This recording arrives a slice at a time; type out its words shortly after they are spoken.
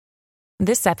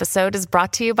This episode is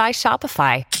brought to you by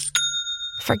Shopify.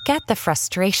 Forget the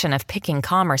frustration of picking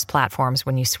commerce platforms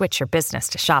when you switch your business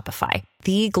to Shopify,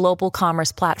 the global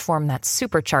commerce platform that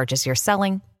supercharges your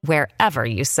selling wherever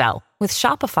you sell. With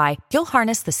Shopify, you'll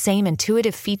harness the same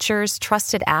intuitive features,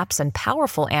 trusted apps, and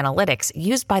powerful analytics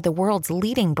used by the world's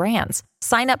leading brands.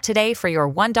 Sign up today for your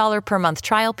 $1 per month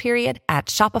trial period at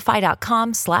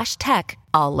shopify.com/tech,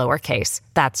 all lowercase.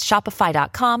 That's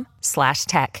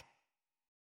shopify.com/tech.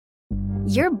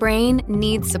 Your brain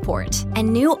needs support,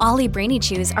 and new Ollie Brainy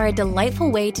Chews are a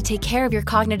delightful way to take care of your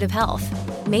cognitive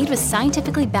health. Made with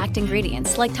scientifically backed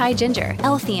ingredients like Thai ginger,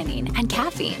 L-theanine, and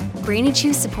caffeine, Brainy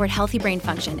Chews support healthy brain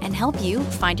function and help you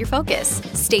find your focus,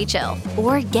 stay chill,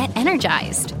 or get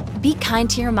energized. Be kind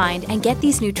to your mind and get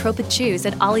these nootropic chews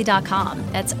at ollie.com.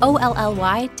 That's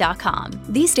OLLY.com.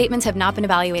 These statements have not been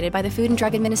evaluated by the Food and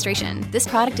Drug Administration. This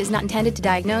product is not intended to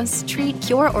diagnose, treat,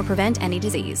 cure, or prevent any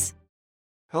disease.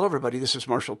 Hello, everybody. This is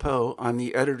Marshall Poe. I'm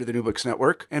the editor of the New Books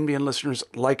Network. NBN listeners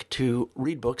like to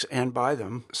read books and buy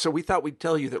them. So we thought we'd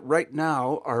tell you that right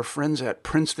now, our friends at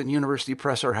Princeton University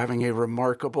Press are having a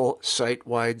remarkable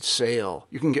site-wide sale.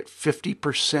 You can get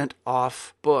 50%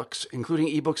 off books, including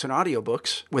ebooks and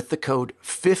audiobooks, with the code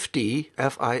 50,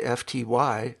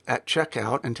 F-I-F-T-Y, at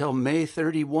checkout until May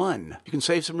 31. You can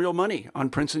save some real money on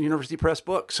Princeton University Press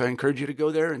books. I encourage you to go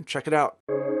there and check it out.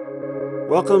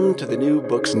 Welcome to the New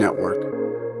Books Network.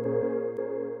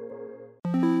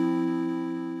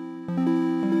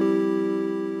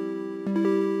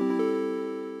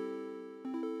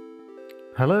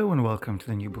 Hello and welcome to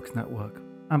the New Books Network.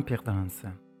 I'm Pierre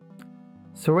Dahanse.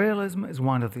 Surrealism is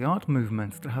one of the art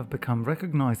movements that have become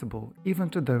recognizable even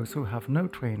to those who have no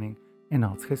training in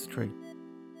arts history.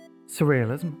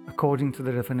 Surrealism, according to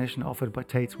the definition offered by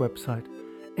Tate's website,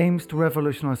 aims to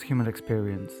revolutionize human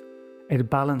experience.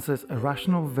 It balances a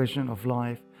rational vision of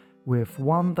life with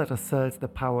one that asserts the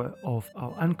power of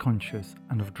our unconscious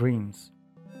and of dreams.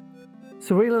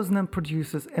 Surrealism then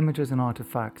produces images and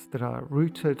artifacts that are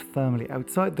rooted firmly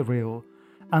outside the real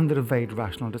and that evade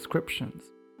rational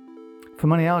descriptions. For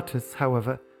many artists,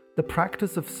 however, the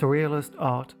practice of surrealist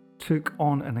art took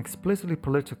on an explicitly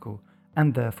political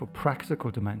and therefore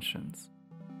practical dimensions.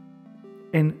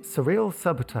 In Surreal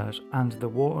Sabotage and the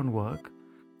War on Work,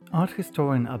 art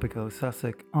historian Abigail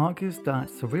Sasek argues that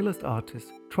surrealist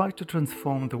artists tried to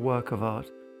transform the work of art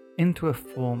into a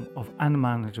form of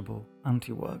unmanageable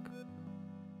anti-work.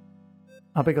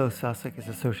 Abigail Sasek is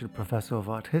Associate Professor of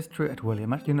Art History at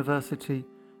Willamette University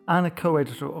and a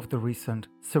co-editor of the recent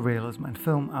Surrealism and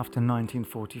Film After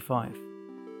 1945.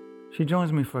 She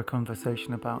joins me for a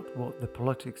conversation about what the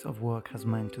politics of work has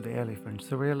meant to the early French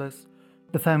surrealists,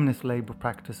 the feminist labor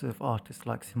practice of artists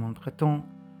like Simone Breton,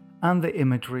 and the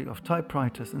imagery of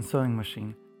typewriters and sewing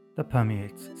machine that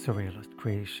permeates surrealist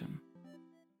creation.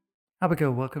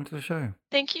 Abigail, welcome to the show.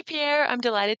 Thank you, Pierre. I'm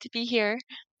delighted to be here.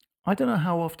 I don't know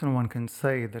how often one can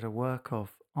say that a work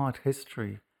of art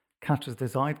history catches the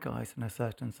zeitgeist in a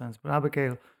certain sense, but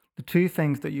Abigail, the two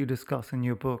things that you discuss in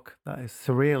your book, that is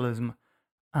surrealism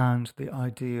and the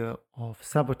idea of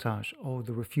sabotage or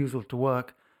the refusal to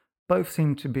work, both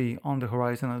seem to be on the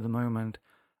horizon at the moment.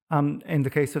 In the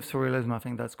case of surrealism, I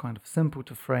think that's kind of simple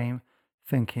to frame,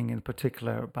 thinking in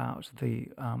particular about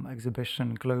the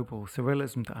exhibition Global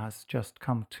Surrealism that has just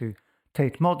come to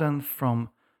Tate Modern from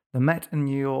the Met in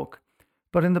New York,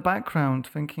 but in the background,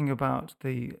 thinking about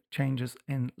the changes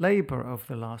in labor over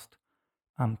the last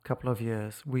couple of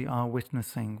years, we are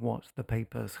witnessing what the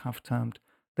papers have termed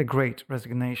the Great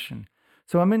Resignation.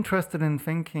 So I'm interested in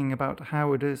thinking about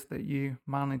how it is that you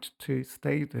managed to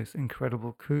stage this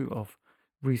incredible coup of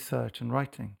research and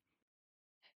writing.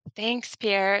 Thanks,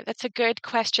 Pierre. That's a good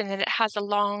question, and it has a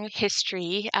long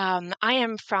history. I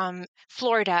am from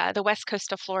Florida, the west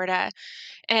coast of Florida,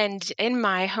 and in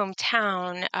my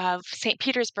hometown of St.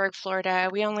 Petersburg, Florida,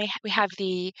 we have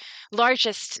the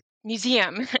largest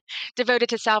museum devoted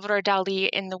to Salvador Dali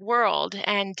in the world.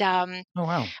 And Oh,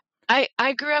 wow.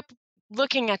 I grew up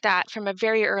looking at that from a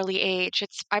very early age.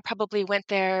 I probably went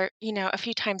there, a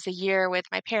few times a year with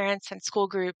my parents and school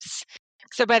groups.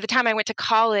 So by the time I went to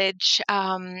college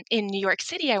in New York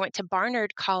City, I went to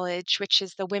Barnard College, which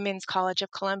is the Women's College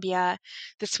of Columbia.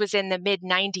 This was in the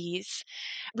mid-90s.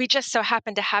 We just so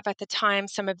happened to have at the time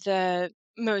some of the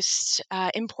most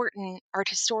important art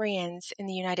historians in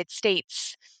the United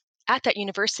States at that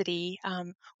university,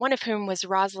 one of whom was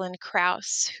Rosalind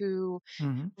Krauss, who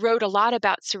wrote a lot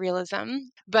about surrealism.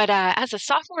 But as a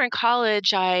sophomore in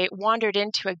college, I wandered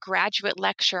into a graduate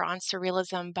lecture on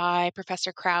surrealism by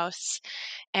Professor Krauss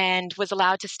and was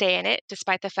allowed to stay in it,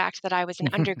 despite the fact that I was an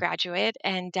undergraduate.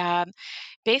 And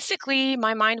basically,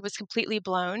 my mind was completely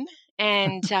blown.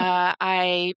 And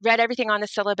I read everything on the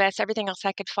syllabus, everything else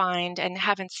I could find, and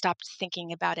haven't stopped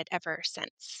thinking about it ever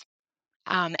since.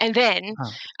 And then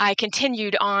Ah, I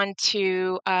continued on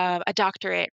to a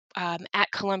doctorate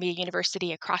at Columbia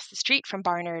University across the street from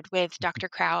Barnard with Dr.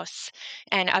 Krauss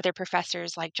and other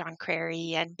professors like John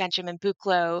Crary and Benjamin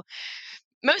Buchloh,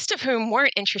 most of whom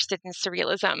weren't interested in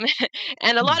surrealism.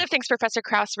 And a lot of things Professor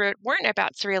Krauss wrote weren't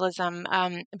about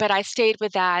surrealism, but I stayed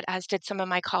with that, as did some of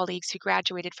my colleagues who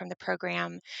graduated from the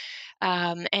program.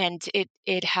 And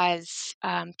it has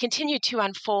continued to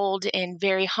unfold in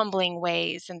very humbling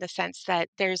ways, in the sense that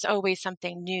there's always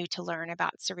something new to learn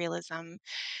about surrealism,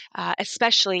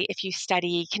 especially if you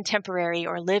study contemporary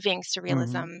or living mm-hmm.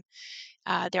 surrealism.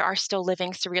 There are still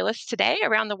living surrealists today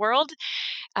around the world,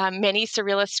 many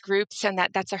surrealist groups, and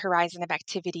that's a horizon of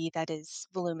activity that is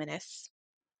voluminous.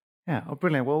 Yeah, oh,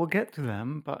 brilliant. Well, we'll get to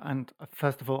them, but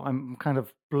first of all, I'm kind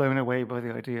of blown away by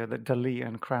the idea that Dali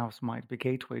and Krauss might be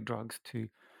gateway drugs to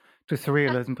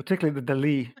surrealism, particularly that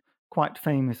Dali quite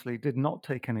famously did not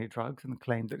take any drugs and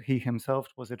claimed that he himself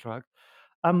was a drug.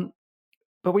 Um,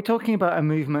 but we're talking about a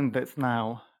movement that's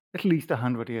now at least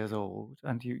 100 years old,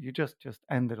 and you just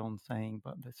ended on saying,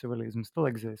 but that surrealism still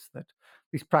exists, that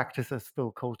these practices are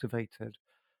still cultivated.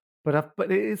 But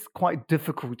it is quite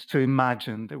difficult to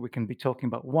imagine that we can be talking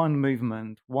about one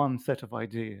movement, one set of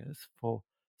ideas for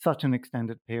such an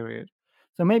extended period.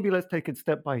 So maybe let's take it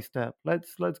step by step.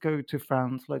 Let's go to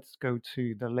France. Let's go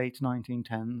to the late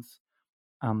 1910s.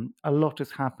 A lot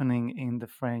is happening in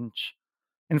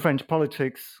French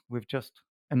politics. We've just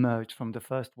emerged from the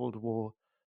First World War.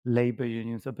 Labor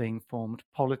unions are being formed.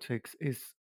 Politics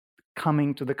is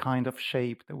coming to the kind of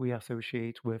shape that we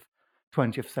associate with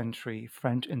 20th century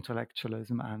French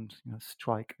intellectualism and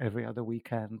strike every other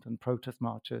weekend and protest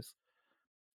marches.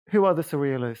 Who are the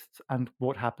surrealists and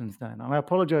what happens then? And I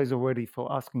apologize already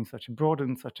for asking such a broad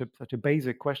and such a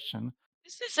basic question.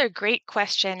 This is a great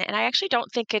question, and I actually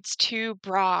don't think it's too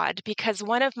broad, because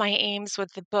one of my aims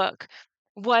with the book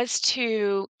was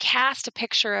to cast a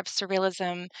picture of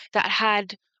surrealism that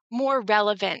had more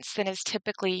relevance than is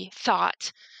typically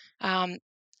thought um,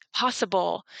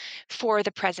 possible for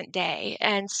the present day.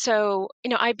 And so,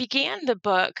 I began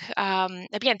I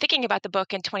began thinking about the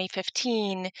book in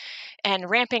 2015 and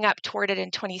ramping up toward it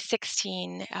in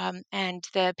 2016. And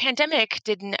the pandemic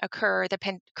didn't occur, the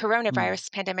Mm,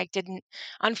 coronavirus pandemic didn't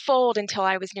unfold until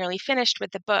I was nearly finished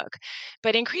with the book.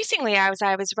 But increasingly, as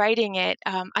I was writing it,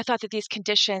 I thought that these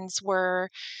conditions were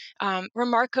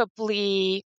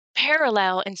remarkably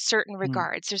parallel in certain mm,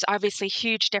 regards. There's obviously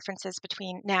huge differences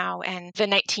between now and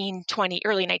the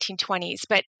early 1920s.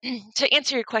 But to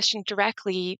answer your question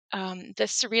directly, the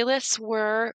Surrealists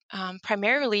were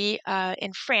primarily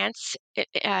in France,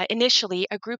 initially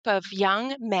a group of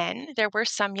young men. There were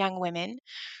some young women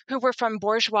who were from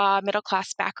bourgeois middle class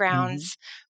mhm, backgrounds,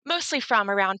 mostly from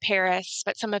around Paris,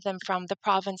 but some of them from the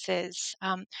provinces,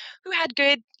 who had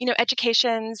good,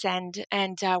 educations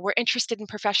and were interested in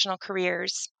professional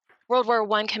careers. World War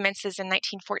I commences in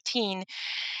 1914,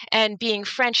 and being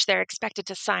French, they're expected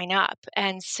to sign up.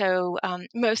 And so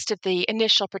most of the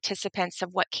initial participants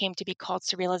of what came to be called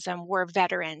surrealism were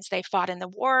veterans. They fought in the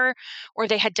war, or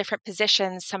they had different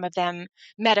positions, some of them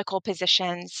medical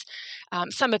positions.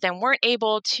 Some of them weren't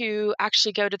able to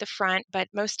actually go to the front, but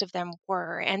most of them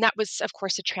were. And that was, of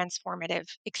course, a transformative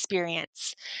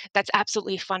experience that's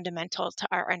absolutely fundamental to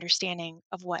our understanding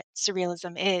of what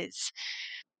surrealism is.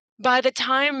 By the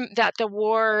time that the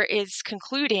war is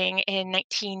concluding in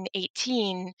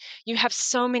 1918, you have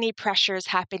so many pressures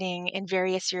happening in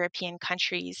various European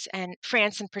countries, and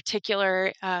France in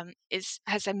particular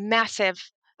has a massive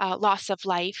loss of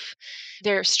life.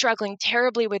 They're struggling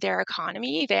terribly with their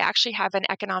economy. They actually have an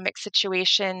economic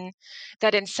situation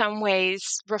that, in some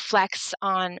ways, reflects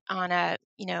on a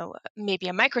maybe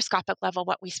a microscopic level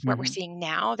what we're mhm, seeing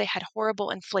now. They had horrible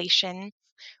inflation,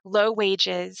 low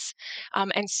wages.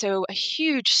 And so a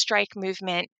huge strike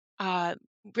movement uh,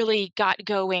 really got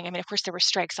going. I mean, of course, there were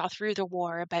strikes all through the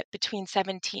war, but between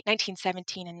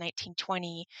 1917 and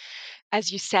 1920,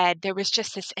 as you said, there was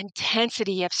just this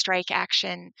intensity of strike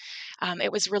action.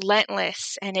 It was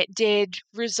relentless, and it did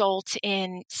result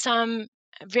in some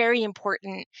very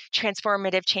important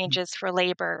transformative mm, changes for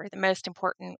labor, the most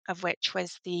important of which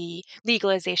was the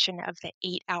legalization of the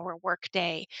 8-hour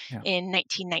workday yeah. in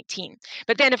 1919.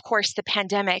 But then, of course, the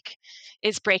pandemic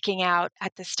is breaking out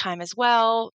at this time as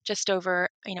well, just over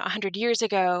 100 years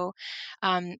ago.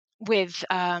 with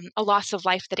a loss of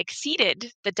life that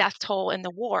exceeded the death toll in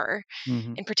the war,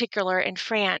 in particular in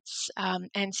France.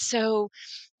 And so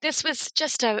this was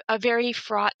just a very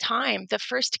fraught time. The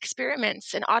first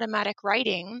experiments in automatic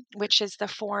writing, which is the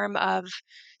form of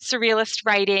surrealist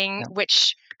writing,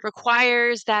 which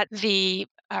requires that the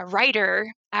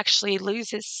writer actually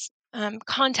loses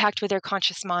contact with their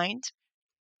conscious mind.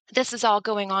 This is all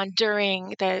going on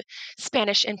during the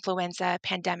Spanish influenza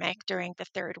pandemic, during the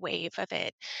third wave of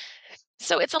it.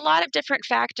 So it's a lot of different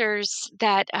factors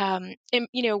that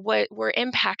what were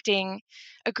impacting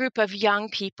a group of young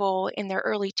people in their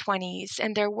early 20s.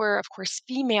 And there were, of course,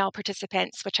 female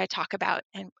participants, which I talk about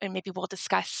and maybe we'll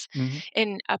discuss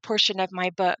in a portion of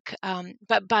my book.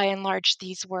 But by and large,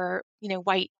 these were,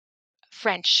 white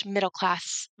French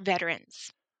middle-class veterans.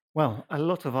 Well, a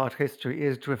lot of art history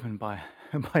is driven by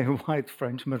by white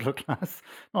French middle class,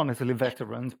 not necessarily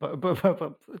veterans, but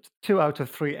 2 out of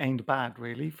 3 ain't bad,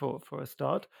 really, for a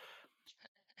start.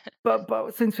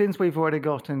 But since we've already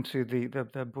got into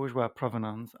the bourgeois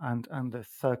provenance and the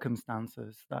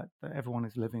circumstances that everyone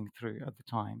is living through at the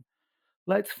time,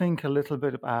 let's think a little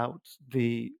bit about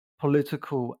the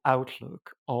political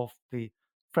outlook of the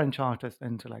French artist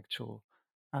intellectual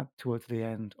towards the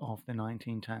end of the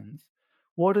 1910s.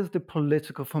 What is the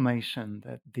political formation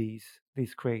that these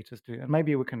creators do? And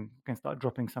maybe we can start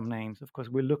dropping some names. Of course,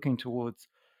 we're looking towards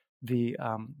the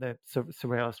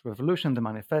Surrealist Revolution, the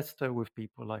Manifesto, with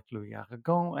people like Louis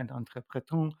Aragon and André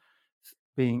Breton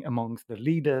being amongst the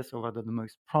leaders, or rather the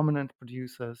most prominent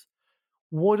producers.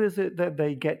 What is it that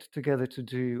they get together to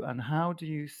do, and how do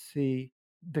you see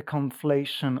the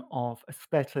conflation of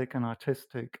aesthetic and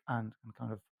artistic and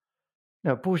kind of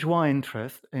bourgeois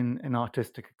interest in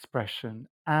artistic expression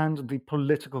and the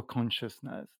political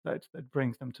consciousness that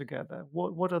brings them together?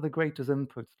 What are the greatest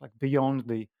inputs, like beyond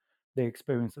the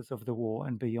experiences of the war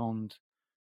and beyond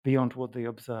what they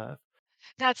observe?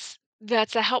 That's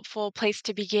a helpful place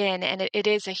to begin, and it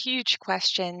is a huge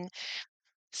question.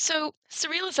 So,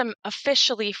 Surrealism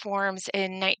officially forms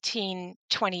in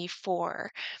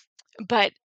 1924,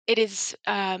 but it is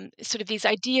sort of these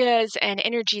ideas and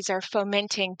energies are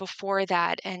fomenting before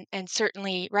that, and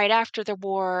certainly right after the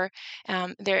war.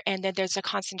 And then there's a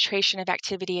concentration of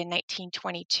activity in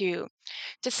 1922.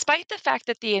 Despite the fact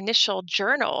that the initial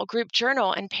group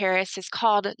journal in Paris is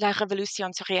called La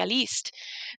Révolution Surréaliste,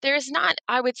 there is not,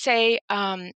 I would say,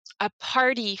 a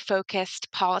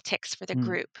party-focused politics for the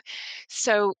group.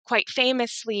 So quite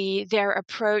famously, their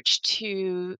approach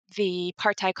to the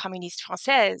Parti communiste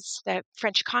français, the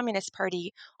French Communist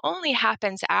Party, only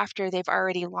happens after they've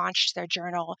already launched their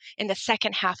journal in the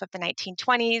second half of the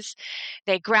 1920s.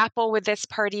 They grapple with this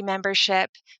party membership,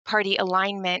 party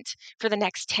alignment for the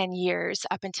next 10 years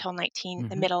up until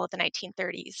the middle of the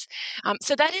 1930s.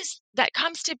 So that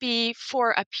comes to be,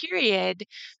 for a period,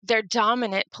 their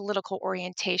dominant political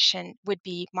orientation would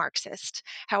be Marxist.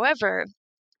 However,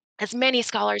 as many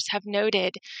scholars have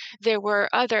noted, there were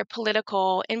other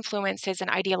political influences and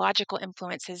ideological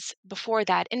influences before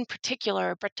that. In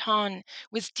particular, Breton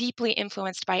was deeply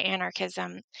influenced by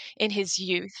anarchism in his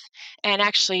youth and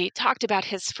actually talked about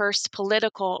his first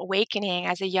political awakening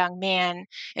as a young man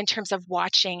in terms of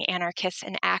watching anarchists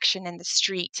in action in the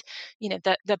street.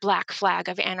 The black flag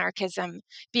of anarchism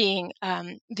being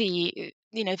the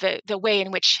way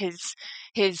in which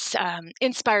his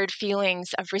inspired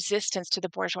feelings of resistance to the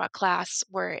bourgeois class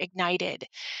were ignited.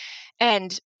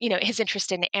 And, his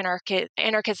interest in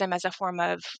anarchism as a form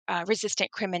of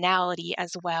resistant criminality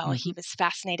as well. He was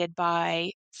fascinated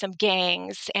by some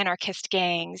gangs, anarchist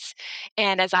gangs.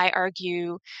 And as I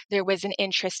argue, there was an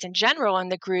interest in general in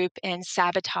the group in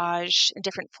sabotage, in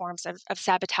different forms of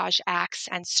sabotage acts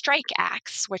and strike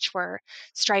acts,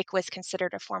 strike was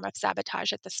considered a form of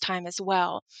sabotage at this time as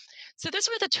well. So those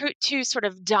were the two sort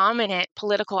of dominant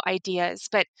political ideas.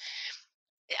 But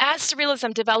as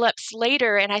surrealism develops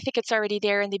later, and I think it's already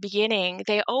there in the beginning,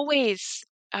 they always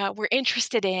were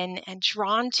interested in and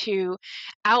drawn to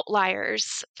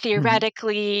outliers,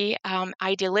 theoretically,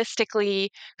 idealistically,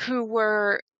 who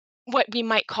were what we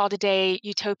might call today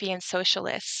utopian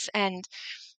socialists. And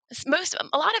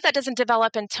a lot of that doesn't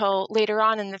develop until later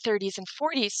on in the 30s and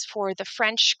 40s for the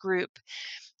French group.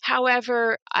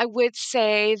 However, I would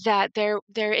say that there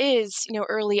is,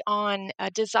 early on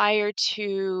a desire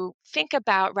to think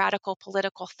about radical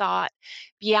political thought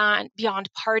beyond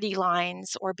party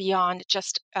lines or beyond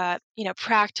just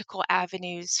practical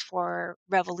avenues for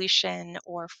revolution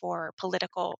or for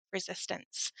political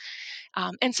resistance.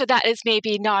 And so that is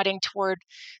maybe nodding toward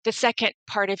the second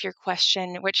part of your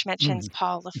question, which mentions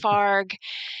Paul Lafargue,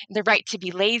 the right to be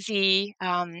lazy.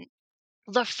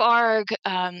 Lafargue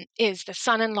is the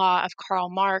son-in-law of Karl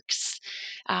Marx,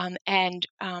 and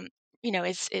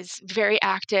is very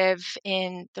active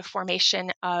in the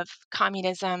formation of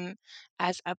communism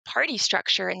as a party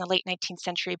structure in the late 19th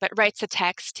century, but writes a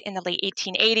text in the late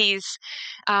 1880s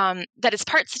that is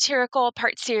part satirical,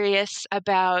 part serious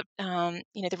about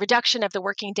the reduction of the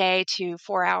working day to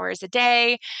 4 hours a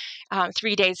day,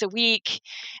 3 days a week.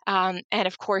 And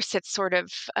of course, it's sort of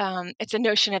it's a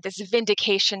notion of this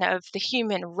vindication of the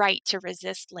human right to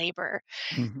resist labor.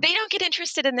 They don't get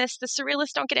interested in this. The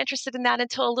surrealists don't get interested in that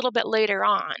until a little bit later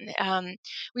on.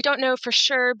 We don't know for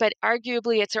sure, but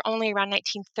arguably it's only around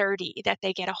 1930 that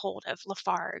they get a hold of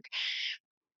Lafargue.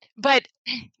 But,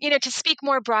 to speak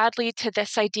more broadly to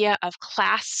this idea of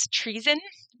class treason,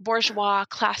 bourgeois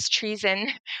class treason,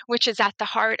 which is at the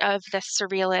heart of the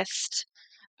surrealist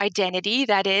identity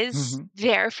that is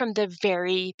there from the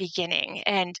very beginning.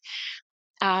 And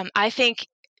I think,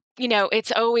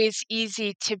 it's always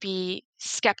easy to be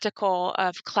skeptical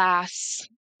of class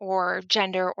or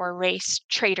gender or race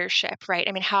traitorship, right?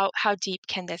 I mean, how deep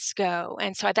can this go?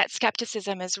 And so that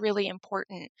skepticism is really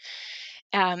important.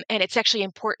 And it's actually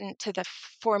important to the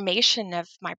formation of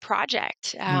my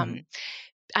project.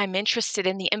 I'm interested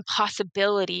in the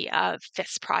impossibility of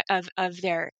this of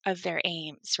their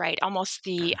aims, right? Almost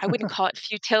I wouldn't call it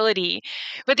futility,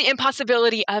 but the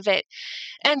impossibility of it.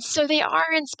 And so they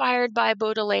are inspired by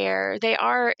Baudelaire. They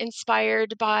are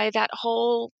inspired by that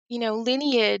whole,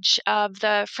 lineage of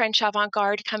the French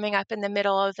avant-garde coming up in the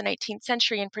middle of the 19th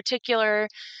century in particular.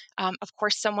 Of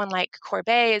course, someone like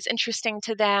Courbet is interesting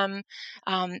to them.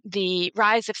 The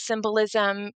rise of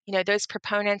symbolism, those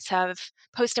proponents of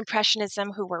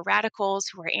post-impressionism who were radicals,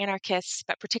 who were anarchists,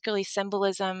 but particularly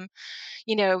symbolism.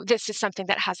 This is something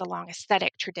that has a long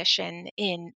aesthetic tradition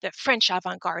in the French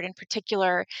avant-garde in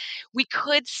particular. We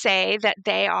could say that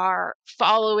they are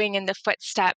following in the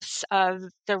footsteps of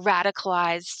the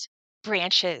radicalized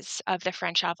branches of the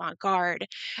French avant-garde.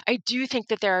 I do think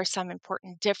that there are some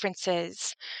important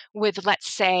differences with,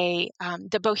 let's say,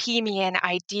 the bohemian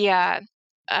idea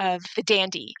of the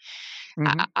dandy.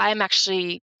 I'm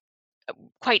actually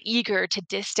quite eager to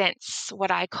distance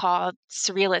what I call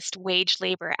surrealist wage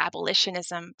labor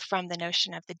abolitionism from the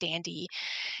notion of the dandy.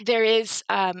 There is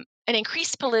an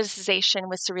increased politicization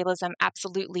with surrealism,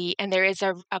 absolutely, and there is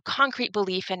a concrete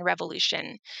belief in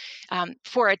revolution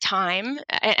for a time.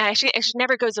 And actually, it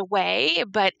never goes away,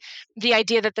 but the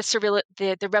idea that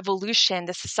the revolution,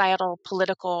 the societal,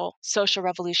 political, social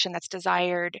revolution that's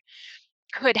desired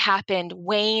could happen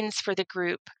wanes for the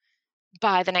group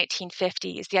by the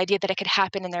 1950s, the idea that it could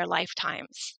happen in their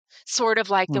lifetimes, sort of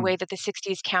like the way that the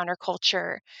 60s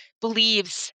counterculture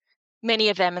believes, many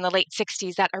of them in the late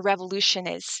 60s, that a revolution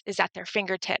is at their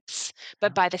fingertips.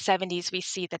 But by the 70s, we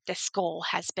see that this goal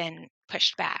has been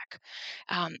pushed back.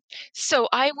 So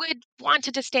I would want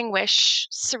to distinguish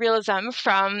surrealism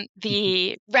from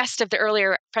the rest of the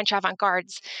earlier French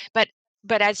avant-gardes,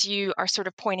 but as you are sort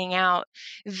of pointing out,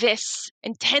 this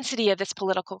intensity of this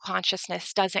political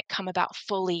consciousness doesn't come about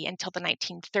fully until the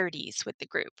 1930s with the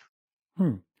group.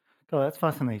 God, that's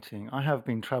fascinating. I have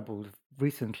been troubled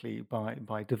recently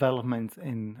by developments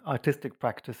in artistic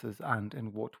practices and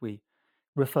in what we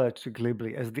refer to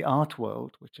glibly as the art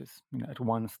world, which is at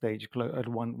one stage at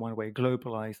one way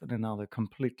globalized and another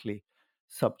completely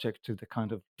subject to the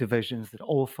kind of divisions that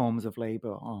all forms of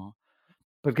labor are.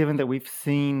 But given that we've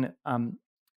seen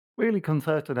really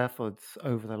concerted efforts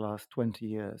over the last 20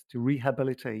 years to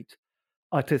rehabilitate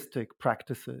artistic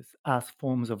practices as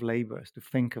forms of labor, to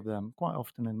think of them quite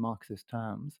often in Marxist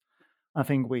terms, I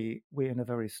think we're in a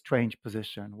very strange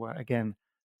position where, again,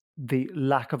 the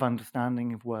lack of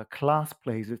understanding of where class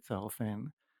plays itself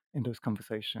in those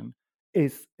conversations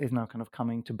is now kind of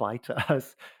coming to bite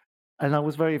us. And I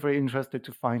was very, very interested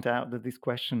to find out that this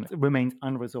question remains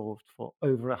unresolved for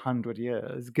over 100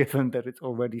 years, given that it's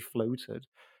already floated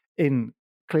in,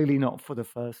 clearly not for the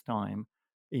first time,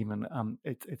 even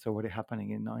it's already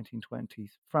happening in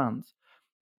 1920s France.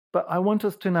 But I want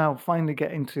us to now finally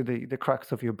get into the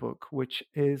crux of your book, which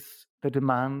is the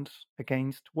demand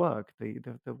against work,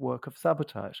 the work of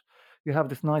sabotage. You have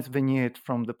this nice vignette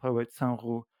from the poet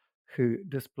Saint-Roux, who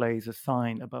displays a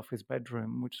sign above his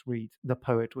bedroom which reads, "The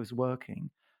poet was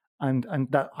working." And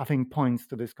that, I think, points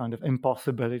to this kind of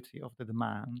impossibility of the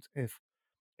demand.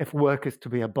 If work is to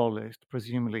be abolished,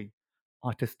 presumably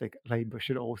artistic labor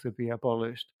should also be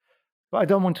abolished. But I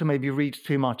don't want to maybe read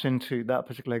too much into that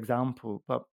particular example,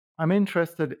 but I'm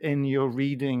interested in your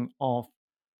reading of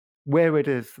where it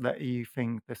is that you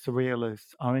think the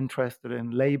surrealists are interested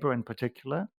in labor in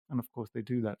particular, and of course they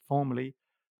do that formally,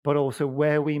 but also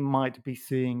where we might be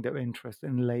seeing their interest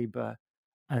in labor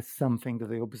as something that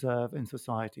they observe in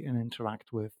society and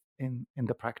interact with in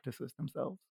the practices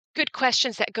themselves? Good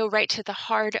questions that go right to the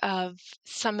heart of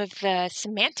some of the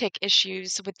semantic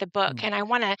issues with the book. And I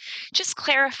want to just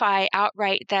clarify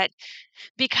outright that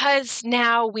because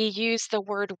now we use the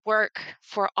word work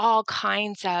for all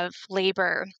kinds of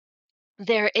labor,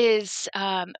 there is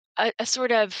a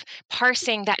sort of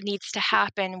parsing that needs to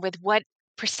happen with what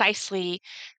precisely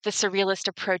the surrealist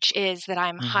approach is that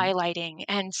I'm highlighting.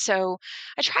 And so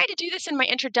I try to do this in my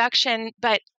introduction,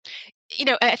 but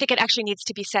I think it actually needs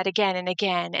to be said again and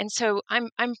again. And so I'm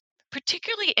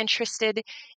particularly interested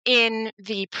in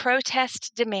the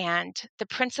protest demand, the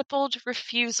principled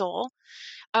refusal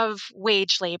of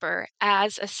wage labor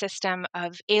as a system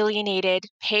of alienated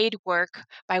paid work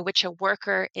by which a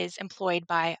worker is employed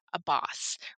by a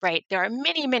boss, right? There are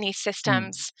many, many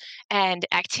systems and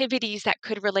activities that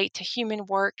could relate to human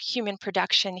work, human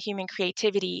production, human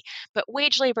creativity, but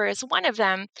wage labor is one of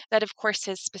them that, of course,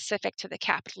 is specific to the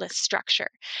capitalist structure.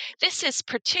 This is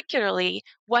particularly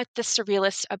what the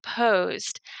surrealists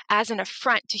opposed as an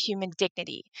affront to human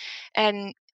dignity.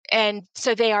 And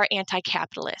so they are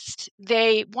anti-capitalist.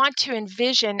 They want to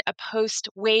envision a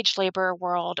post-wage labor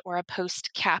world or a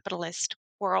post-capitalist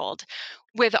world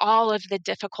with all of the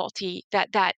difficulty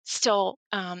that still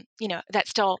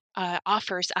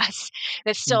offers us.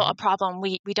 That's still a problem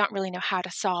we don't really know how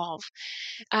to solve.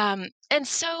 And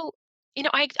so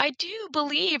I do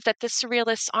believe that the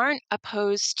surrealists aren't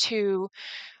opposed to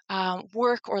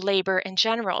work or labor in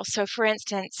general. So, for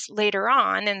instance, later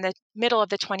on in the middle of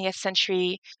the 20th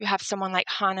century, you have someone like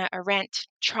Hannah Arendt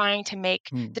trying to make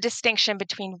the distinction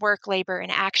between work, labor, and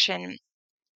action.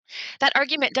 That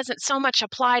argument doesn't so much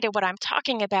apply to what I'm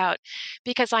talking about,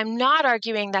 because I'm not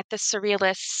arguing that the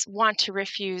surrealists want to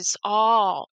refuse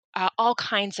all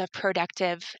kinds of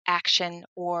productive action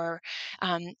or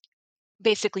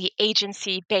basically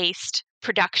agency-based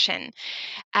production.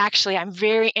 Actually, I'm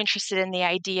very interested in the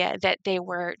idea that they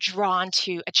were drawn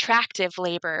to attractive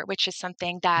labor, which is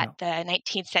something that the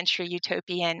 19th century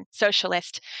utopian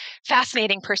socialist,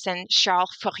 fascinating person,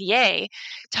 Charles Fourier,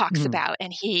 talks about.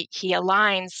 And he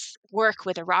aligns work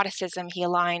with eroticism. He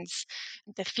aligns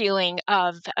the feeling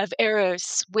of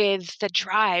eros with the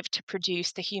drive to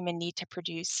produce, the human need to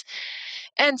produce.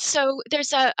 And so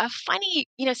there's a funny,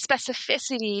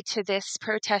 specificity to this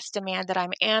protest demand that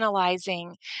I'm analyzing,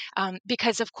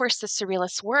 because, of course, the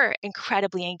surrealists were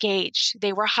incredibly engaged.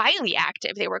 They were highly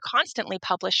active. They were constantly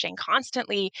publishing,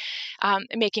 constantly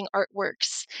making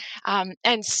artworks.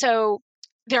 And so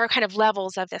there are kind of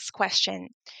levels of this question.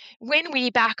 When we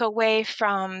back away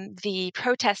from the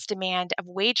protest demand of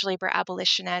wage labor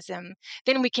abolitionism,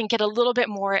 then we can get a little bit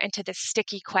more into the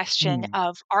sticky question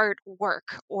of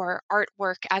artwork or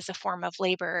artwork as a form of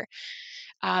labor,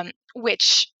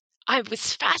 which I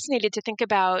was fascinated to think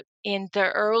about in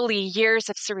the early years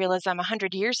of surrealism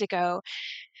 100 years ago,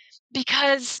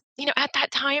 because at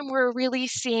that time we're really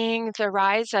seeing the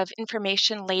rise of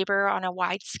information labor on a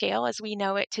wide scale as we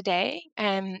know it today.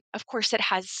 And of course it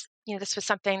has, this was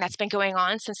something that's been going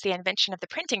on since the invention of the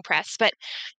printing press, but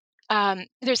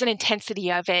there's an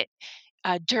intensity of it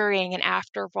during and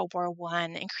after World War I,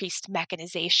 increased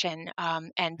mechanization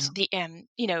and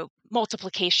the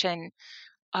multiplication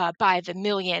by the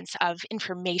millions of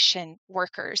information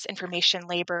workers, information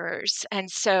laborers.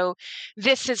 And so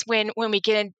this is when we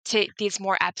get into these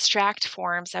more abstract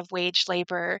forms of wage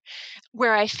labor,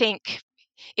 where I think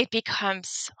it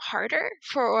becomes harder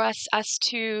for us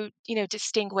to,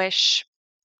 distinguish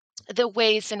the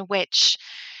ways in which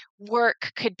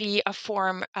work should be a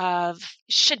form of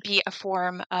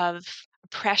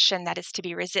oppression that is to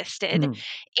be resisted,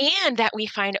 and that we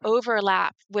find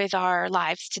overlap with our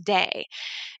lives today.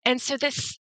 And so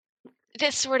this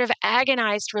sort of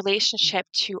agonized relationship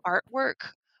to artwork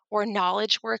or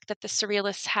knowledge work that the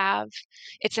surrealists have,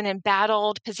 it's an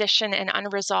embattled position, an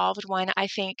unresolved one, I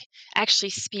think actually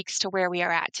speaks to where we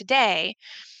are at today,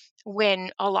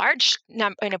 when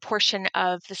a portion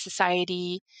of the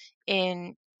society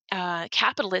in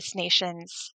capitalist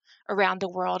nations around the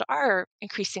world are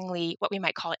increasingly what we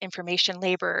might call information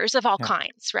laborers of all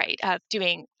kinds, right?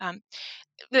 Doing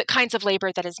the kinds of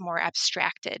labor that is more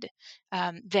abstracted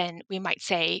than we might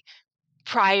say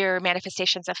prior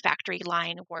manifestations of factory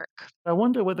line work. I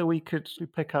wonder whether we could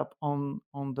pick up on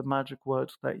the magic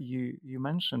words that you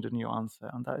mentioned in your answer,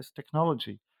 and that is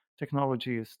technology.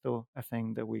 Technology is still a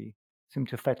thing that we seem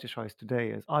to fetishize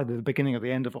today as either the beginning or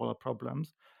the end of all our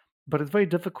problems. But it's very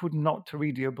difficult not to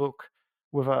read your book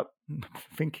without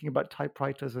thinking about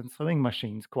typewriters and sewing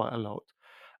machines quite a lot.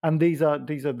 And these are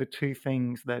the two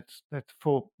things that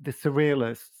for the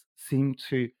surrealists seem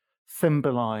to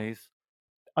symbolize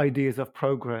ideas of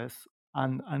progress,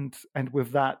 and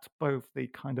with that, both the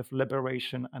kind of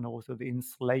liberation and also the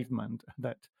enslavement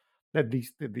that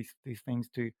these things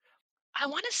do. I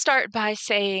want to start by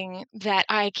saying that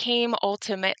I came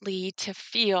ultimately to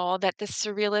feel that the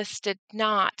surrealists did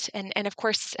not, and of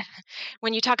course,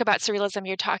 when you talk about surrealism,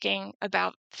 you're talking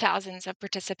about thousands of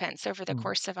participants over the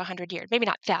course of 100 years. Maybe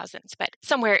not thousands, but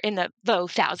somewhere in the low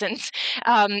thousands,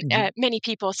 many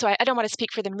people. So I don't want to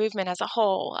speak for the movement as a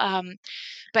whole,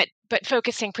 but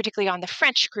focusing particularly on the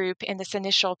French group in this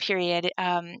initial period.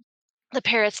 The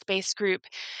Paris-based group,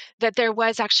 that there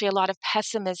was actually a lot of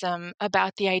pessimism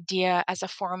about the idea as a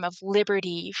form of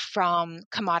liberty from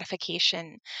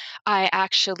commodification.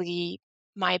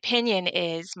 My opinion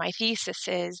is, my thesis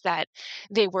is that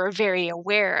they were very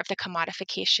aware of the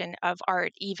commodification of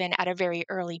art, even at a very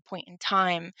early point in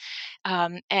time,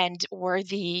 or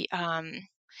the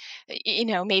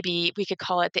maybe we could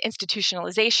call it the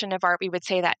institutionalization of art. We would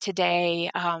say that today,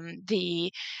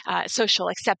 the social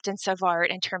acceptance of art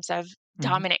in terms of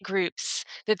dominant groups,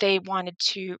 that they wanted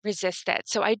to resist that.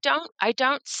 So I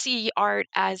don't see art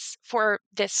as, for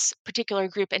this particular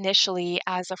group initially,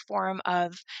 as a form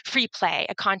of free play,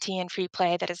 a Kantian free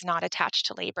play that is not attached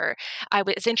to labor. I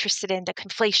was interested in the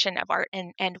conflation of art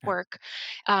and work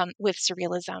with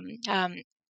surrealism.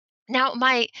 Now,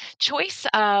 my choice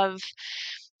of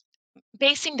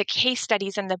basing the case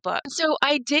studies in the book. So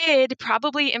I did,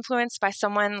 probably influenced by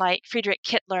someone like Friedrich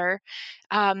Kittler,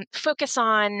 focus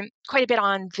on quite a bit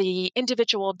on the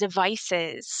individual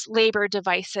devices, labor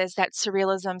devices that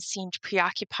surrealism seemed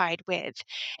preoccupied with.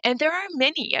 And there are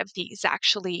many of these,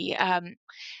 actually.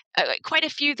 Quite a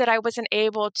few that I wasn't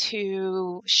able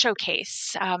to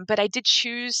showcase, but I did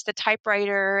choose the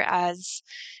typewriter as,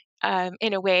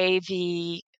 in a way,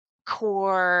 the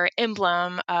core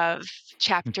emblem of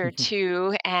chapter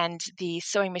 2, and the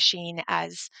sewing machine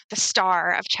as the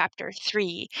star of chapter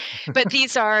 3. But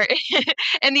these are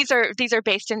and these are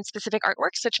based in specific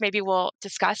artworks, which maybe we'll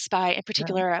discuss, by in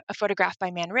particular a photograph by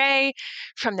Man Ray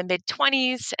from the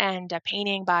mid-20s and a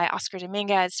painting by Oscar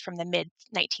Dominguez from the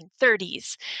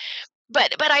mid-1930s.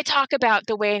 But I talk about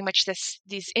the way in which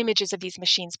these images of these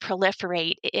machines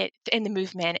proliferate in the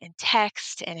movement, in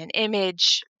text and in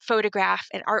image, photograph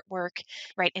and artwork,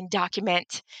 right, in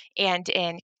document and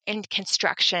in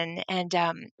construction. And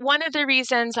one of the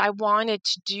reasons I wanted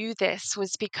to do this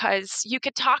was because you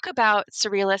could talk about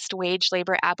surrealist wage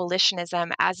labor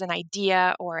abolitionism as an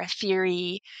idea or a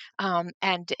theory,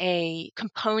 and a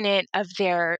component of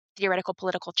their theoretical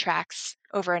political tracks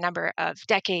over a number of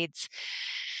decades.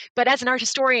 But as an art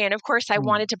historian, of course, I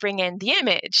wanted to bring in the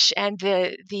image and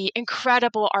the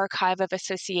incredible archive of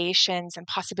associations and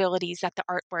possibilities that the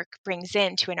artwork brings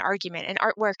into an argument. And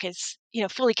artwork is,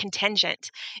 fully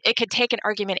contingent. It could take an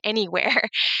argument anywhere.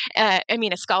 A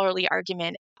scholarly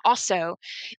argument. Also,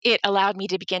 it allowed me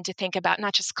to begin to think about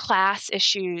not just class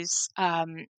issues,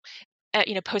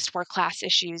 post-war class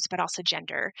issues, but also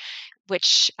gender,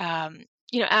 which,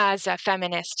 as a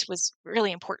feminist, was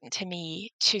really important to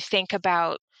me to think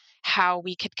about how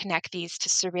we could connect these to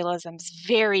surrealism's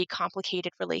very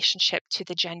complicated relationship to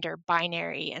the gender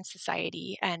binary in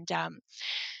society. And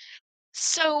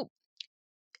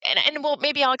well,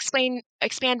 maybe I'll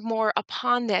expand more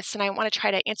upon this, and I want to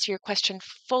try to answer your question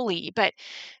fully. But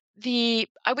I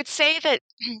would say that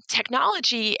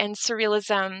technology and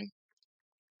surrealism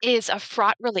is a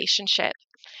fraught relationship.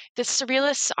 The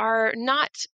surrealists are not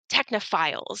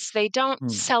technophiles. They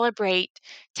don't celebrate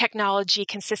technology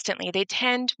consistently. They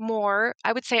tend more,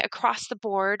 I would say, across the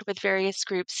board with various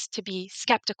groups, to be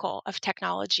skeptical of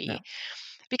technology.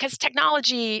 Because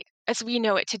technology, as we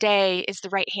know it today, is the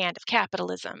right hand of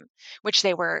capitalism, which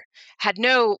they had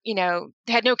no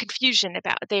confusion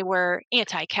about. They were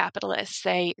anti-capitalists.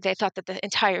 They thought that the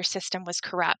entire system was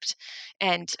corrupt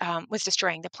and was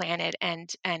destroying the planet and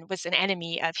was an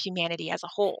enemy of humanity as a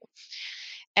whole.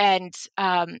 And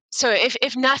so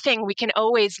if nothing, we can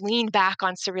always lean back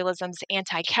on surrealism's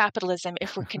anti-capitalism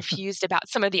if we're confused about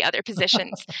some of the other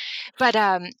positions. But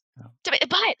at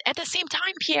the same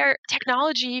time, Pierre,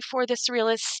 technology for the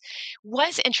surrealists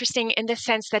was interesting in the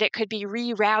sense that it could be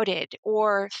rerouted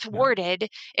or thwarted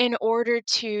in order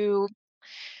to,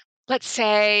 let's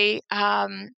say,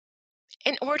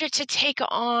 in order to take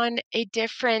on a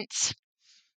different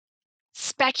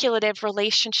speculative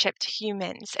relationship to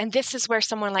humans. And this is where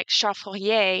someone like Charles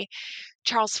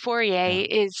Fourier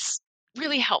is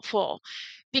really helpful,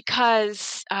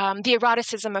 because the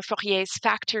eroticism of Fourier's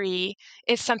factory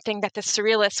is something that the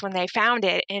surrealists, when they found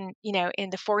it in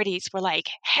the 40s, were like,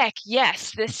 heck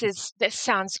yes, this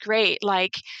sounds great.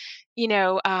 Like,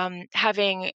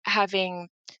 having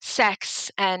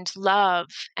sex and love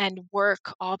and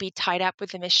work all be tied up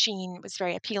with the machine was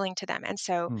very appealing to them. And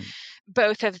so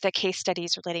both of the case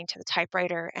studies relating to the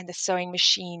typewriter and the sewing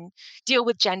machine deal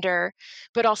with gender,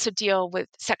 but also deal with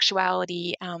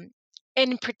sexuality.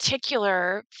 In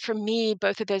particular, for me,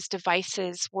 both of those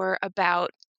devices were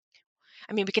about,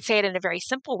 we could say it in a very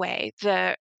simple way,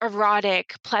 the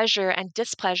erotic pleasure and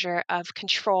displeasure of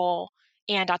control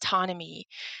and autonomy,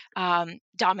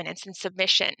 dominance and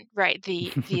submission, right?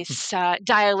 This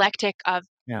dialectic of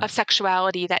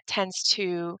sexuality that tends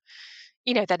to,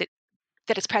 that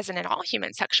is present in all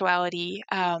human sexuality,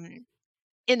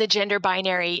 in the gender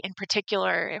binary in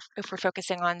particular. If we're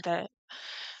focusing on the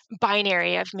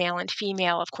binary of male and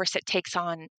female, of course, it takes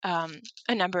on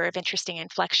a number of interesting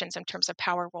inflections in terms of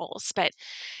power roles.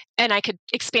 And I could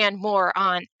expand more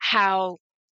on how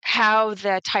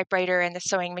the typewriter and the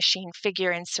sewing machine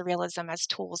figure in surrealism as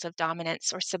tools of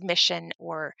dominance or submission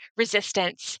or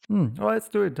resistance. Well, let's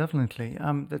do it, definitely.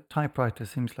 The typewriter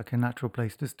seems like a natural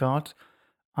place to start.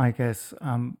 I guess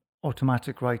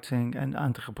automatic writing and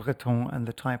André Breton and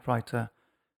the typewriter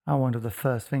are one of the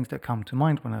first things that come to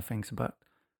mind when I think about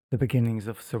the beginnings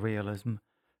of surrealism.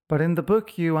 But in the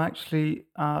book, you actually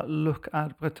look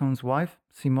at Breton's wife,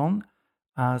 Simone,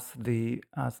 as the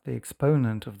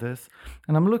exponent of this.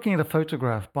 And I'm looking at a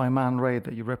photograph by Man Ray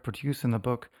that you reproduce in the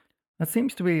book. That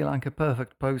seems to be like a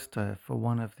perfect poster for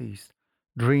one of these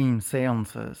dream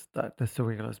seances that the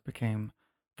surrealists became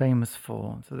famous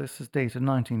for. So this is dated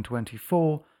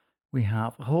 1924. We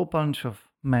have a whole bunch of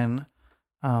men,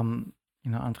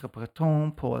 André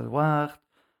Breton, Paul Eluard,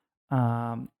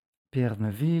 Pierre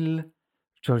Neuville,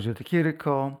 Giorgio de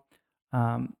Chirico,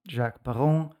 Jacques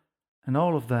Baron, and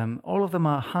all of them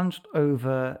are hunched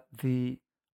over the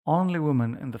only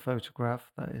woman in the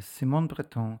photograph, that is Simone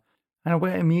Breton. And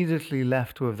we're immediately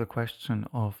left with the question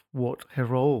of what her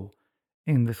role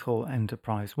in this whole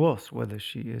enterprise was, whether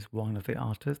she is one of the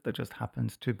artists that just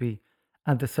happens to be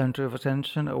at the center of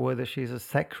attention, or whether she's a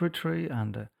secretary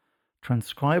and a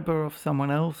transcriber of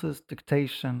someone else's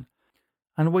dictation.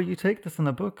 And where you take this in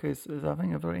the book is I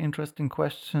think, a very interesting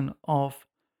question of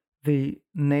the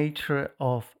nature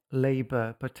of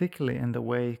labor, particularly in the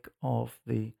wake of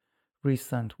the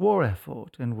recent war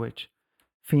effort, in which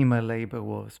female labor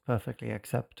was perfectly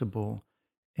acceptable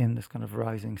in this kind of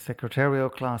rising secretarial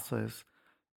classes.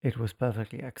 It was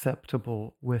perfectly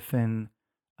acceptable within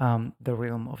the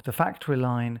realm of the factory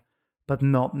line, but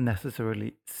not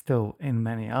necessarily still in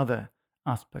many other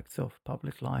aspects of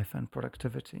public life and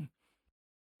productivity.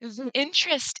 The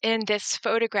interest in this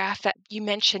photograph that you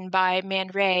mentioned by Man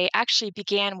Ray actually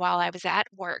began while I was at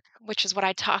work, which is what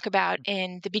I talk about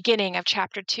in the beginning of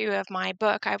chapter 2 of my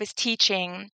book. I was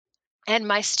teaching, and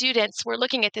my students were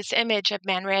looking at this image of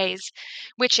Man Ray's,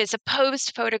 which is a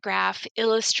posed photograph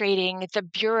illustrating the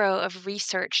Bureau of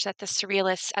Research that the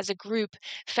Surrealists as a group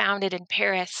founded in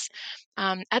Paris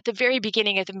at the very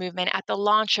beginning of the movement, at the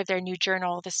launch of their new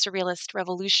journal, The Surrealist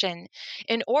Revolution,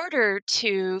 in order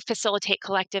to facilitate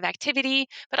collective activity,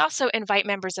 but also invite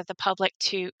members of the public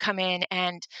to come in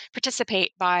and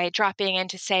participate by dropping in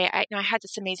to say, I had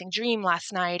this amazing dream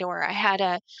last night, or I had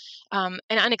an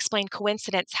unexplained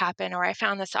coincidence happen, or I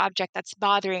found this object that's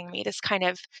bothering me, this kind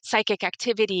of psychic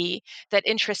activity that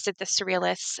interested the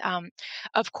surrealists,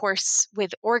 of course,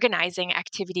 with organizing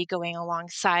activity going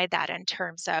alongside that in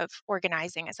terms of organizing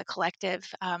as a collective.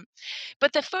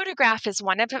 But the photograph is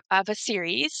one of a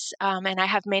series, and I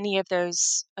have many of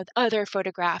those other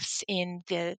photographs in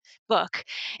the book.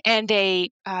 And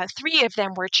three of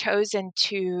them were chosen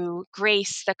to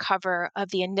grace the cover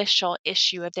of the initial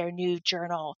issue of their new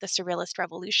journal, The Surrealist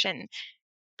Revolution.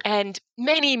 And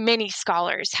many, many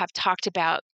scholars have talked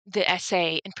about the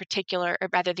essay in particular, or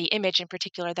rather the image in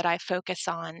particular that I focus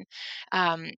on.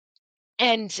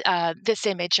 This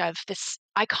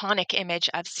iconic image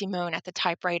of Simone at the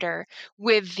typewriter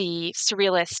with the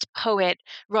surrealist poet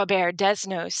Robert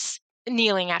Desnos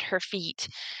kneeling at her feet,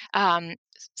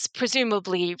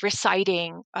 presumably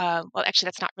reciting, well, actually,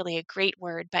 that's not really a great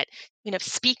word, but,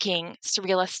 speaking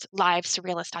live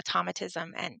surrealist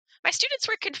automatism. And my students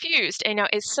were confused.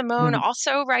 Is Simone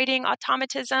also writing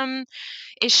automatism?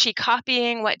 Is she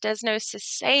copying what Desnos is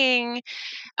saying?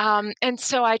 And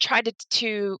so I tried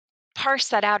to parse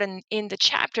that out in the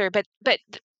chapter, but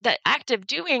the act of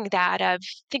doing that, of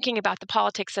thinking about the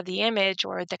politics of the image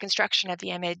or the construction of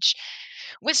the image,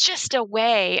 was just a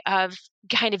way of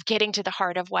kind of getting to the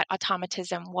heart of what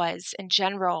automatism was in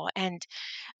general. And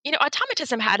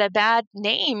automatism had a bad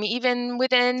name even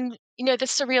within the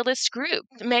surrealist group.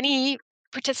 Many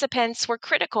participants were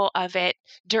critical of it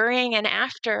during and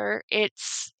after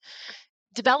its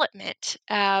development.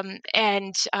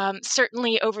 And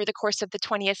certainly over the course of the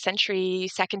 20th century,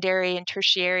 secondary and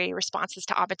tertiary responses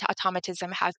to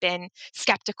automatism have been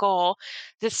skeptical.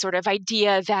 This sort of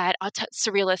idea that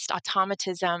surrealist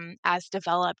automatism, as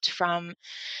developed from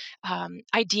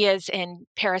ideas in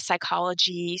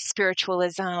parapsychology,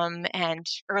 spiritualism, and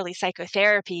early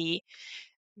psychotherapy,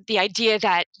 the idea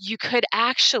that you could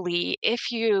actually,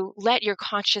 if you let your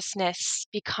consciousness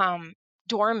become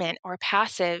dormant or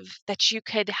passive, that you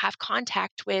could have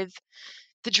contact with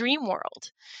the dream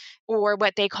world, or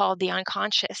what they call the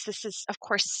unconscious. This is, of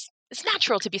course, it's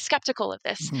natural to be skeptical of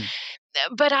this,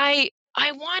 but I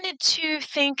wanted to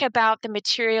think about the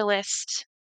materialist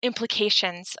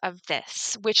implications of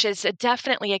this, which is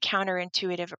definitely a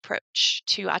counterintuitive approach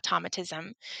to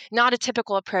automatism, not a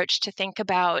typical approach to think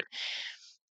about,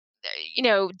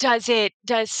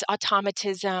 does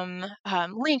automatism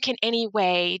link in any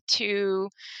way to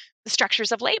the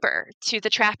structures of labor, to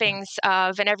the trappings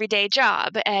of an everyday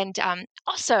job? And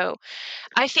also,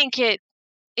 I think it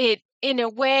in a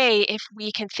way, if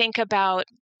we can think about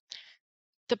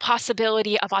the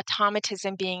possibility of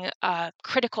automatism being a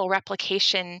critical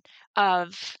replication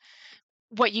of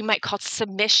what you might call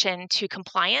submission to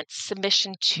compliance,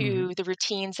 submission to the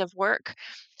routines of work,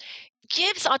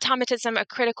 gives automatism a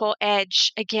critical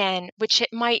edge again, which it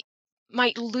might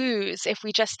lose if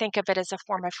we just think of it as a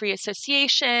form of free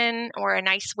association or a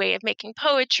nice way of making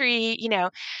poetry.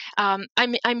 I'm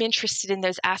interested in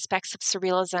those aspects of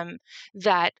surrealism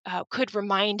that could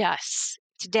remind us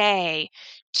today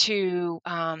to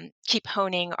keep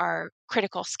honing our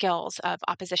critical skills of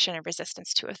opposition and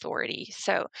resistance to authority.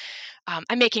 So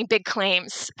I'm making big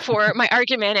claims for my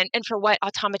argument and for what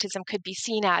automatism could be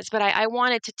seen as, but I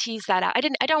wanted to tease that out.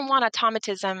 I don't want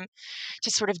automatism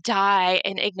to sort of die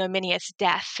an ignominious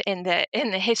death in the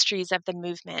histories of the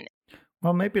movement.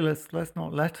 Well, maybe let's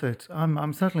not let it.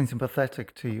 I'm certainly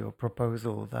sympathetic to your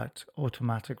proposal that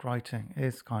automatic writing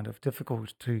is kind of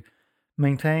difficult to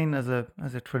maintain as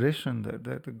a tradition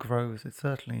that grows. It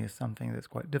certainly is something that's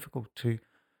quite difficult to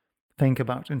think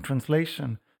about in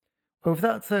translation. But with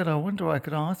that said, I wonder I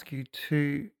could ask you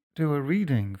to do a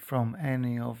reading from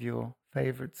any of your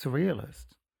favorite surrealists.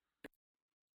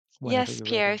 Yes,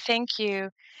 Pierre, thank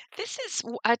you. This is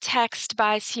a text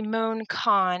by Simone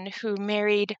Kahn, who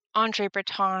married André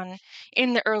Breton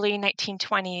in the early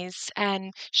 1920s,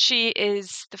 and she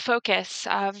is the focus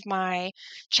of my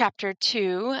chapter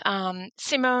 2.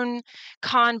 Simone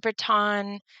Kahn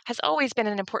Breton has always been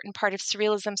an important part of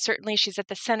surrealism. Certainly, she's at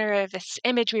the center of this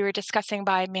image we were discussing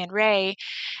by Man Ray,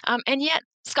 and yet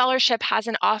scholarship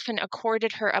hasn't often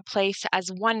accorded her a place as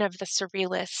one of the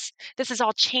surrealists. This is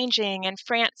all changing in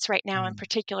France right now in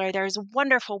particular. There's a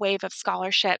wonderful wave of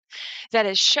scholarship that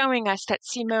is showing us that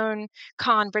Simone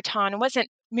Kahn Breton wasn't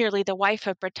merely the wife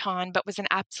of Breton, but was an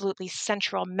absolutely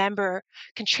central member,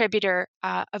 contributor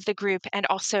of the group, and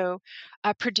also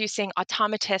a producing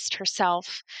automatist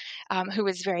herself, who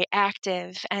was very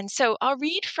active. And so I'll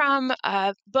read from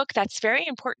a book that's very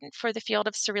important for the field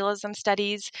of surrealism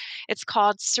studies. It's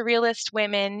called Surrealist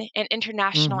Women, an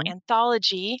International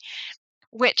Anthology,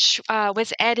 which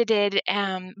was edited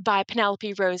by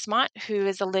Penelope Rosemont, who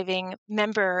is a living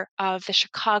member of the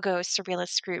Chicago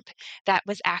Surrealist group that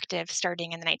was active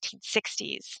starting in the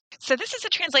 1960s. So this is a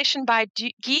translation by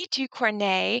Guy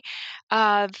Ducournay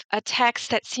of a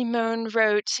text that Simone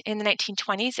wrote in the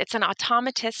 1920s. It's an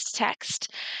automatist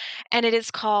text, and it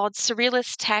is called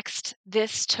Surrealist Text,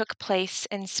 This Took Place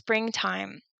in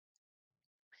Springtime.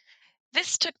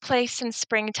 This took place in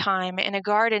springtime in a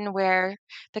garden where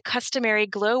the customary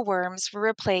glowworms were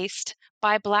replaced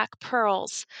by black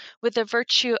pearls with the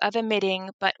virtue of emitting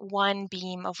but one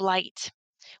beam of light,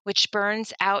 which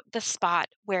burns out the spot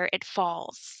where it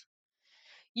falls.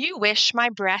 "You wish my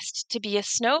breast to be a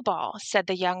snowball," said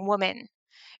the young woman.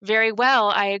 "Very well,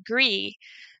 I agree,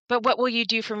 but what will you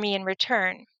do for me in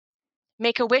return?"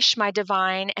 "Make a wish, my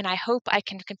divine, and I hope I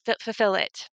can fulfill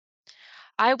it."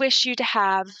 "I wish you to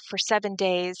have, for 7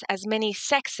 days, as many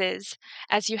sexes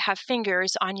as you have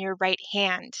fingers on your right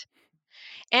hand."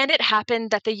 And it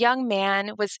happened that the young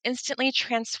man was instantly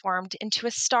transformed into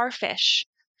a starfish.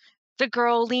 The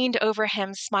girl leaned over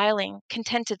him, smiling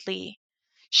contentedly.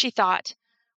 She thought,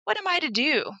 "What am I to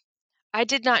do? I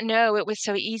did not know it was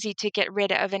so easy to get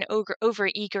rid of an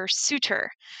over-eager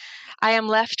suitor. I am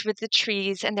left with the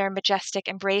trees and their majestic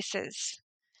embraces."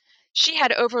 She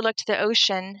had overlooked the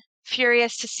ocean.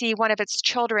 Furious to see one of its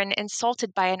children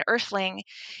insulted by an earthling,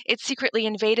 it secretly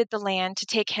invaded the land to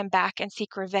take him back and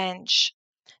seek revenge.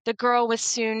 The girl was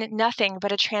soon nothing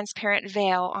but a transparent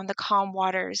veil on the calm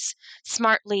waters,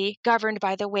 smartly governed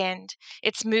by the wind,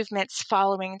 its movements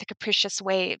following the capricious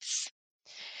waves.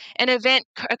 An event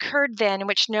occurred then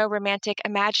which no romantic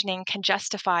imagining can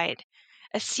justify.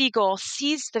 A seagull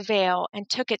seized the veil and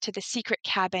took it to the secret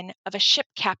cabin of a ship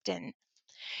captain.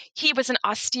 He was an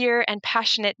austere and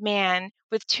passionate man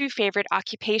with two favorite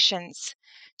occupations: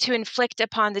 to inflict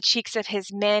upon the cheeks of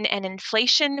his men an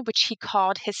inflation which he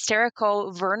called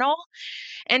hysterical vernal,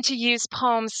 and to use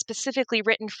poems specifically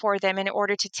written for them in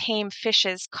order to tame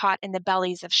fishes caught in the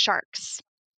bellies of sharks.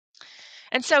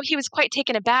 And so he was quite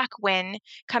taken aback when,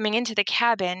 coming into the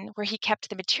cabin where he kept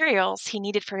the materials he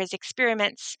needed for his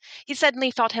experiments, he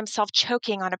suddenly felt himself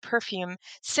choking on a perfume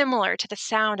similar to the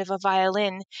sound of a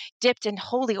violin dipped in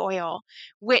holy oil,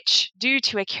 which, due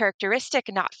to a characteristic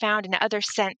not found in other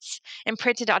scents,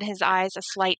 imprinted on his eyes a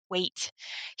slight weight.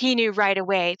 He knew right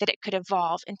away that it could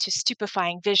evolve into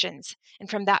stupefying visions, and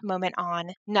from that moment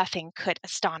on, nothing could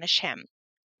astonish him.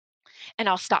 And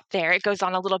I'll stop there. It goes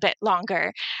on a little bit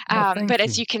longer. Well, But thank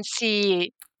as you. you can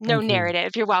see, no Thank you.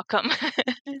 narrative. You're welcome.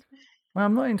 Well,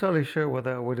 I'm not entirely sure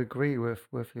whether I would agree with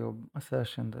your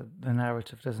assertion that the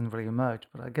narrative doesn't really emerge,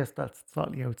 but I guess that's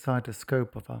slightly outside the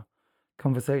scope of our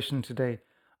conversation today.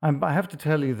 I have to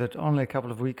tell you that only a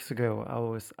couple of weeks ago I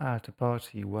was at a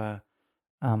party where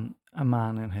a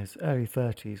man in his early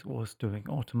 30s was doing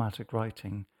automatic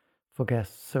writing for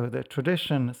guests. So the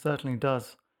tradition certainly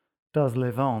does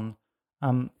live on.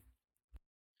 Um,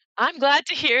 I'm glad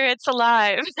to hear it's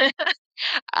alive.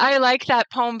 I like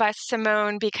that poem by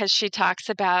Simone because she talks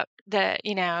about the,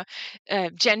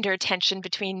 gender tension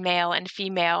between male and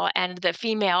female, and the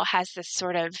female has this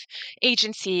sort of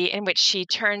agency in which she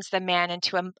turns the man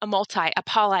into a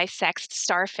polysexed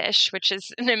starfish, which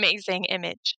is an amazing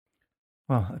image.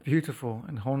 Well, a beautiful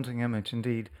and haunting image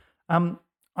indeed. Um,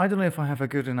 I don't know if I have a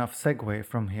good enough segue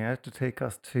from here to take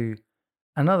us to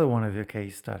another one of your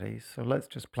case studies, so let's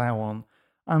just plow on.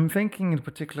 I'm thinking in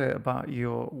particular about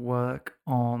your work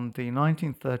on the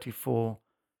 1934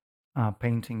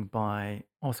 painting by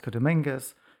Oscar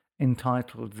Dominguez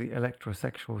entitled The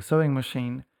Electrosexual Sewing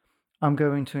Machine. I'm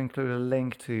going to include a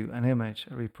link to an image,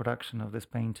 a reproduction of this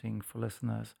painting for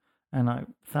listeners, and I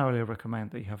thoroughly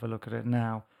recommend that you have a look at it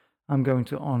now. I'm going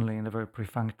to only, in a very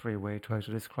perfunctory way, try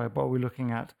to describe what we're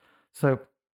looking at. So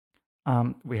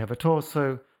we have a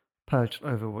torso perched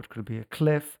over what could be a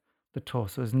cliff. The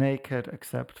torso is naked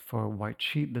except for a white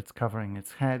sheet that's covering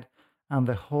its head, and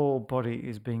the whole body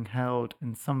is being held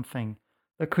in something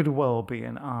that could well be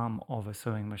an arm of a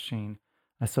sewing machine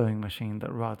that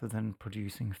rather than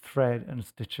producing thread and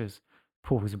stitches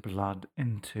pours blood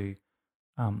into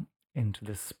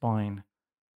the spine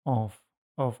of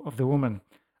the woman.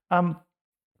 Um,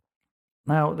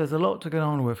 Now, there's a lot to get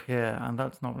on with here, and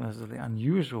that's not necessarily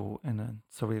unusual in a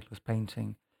surrealist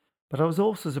painting. But I was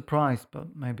also surprised,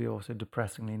 but maybe also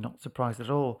depressingly not surprised at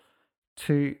all,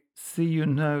 to see you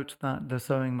note that the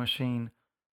sewing machine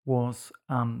was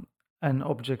an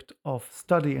object of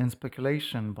study and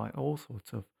speculation by all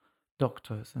sorts of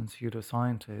doctors and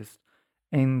pseudoscientists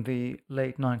in the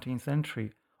late 19th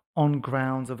century on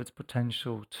grounds of its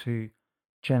potential to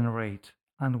generate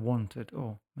unwanted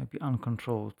or maybe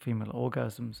uncontrolled female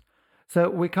orgasms. So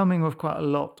we're coming with quite a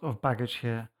lot of baggage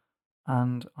here,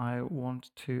 and I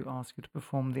want to ask you to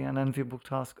perform the unenviable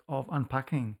task of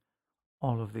unpacking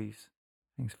all of these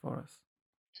things for us.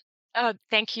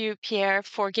 Thank you, Pierre,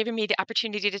 for giving me the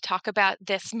opportunity to talk about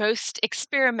this most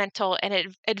experimental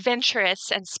and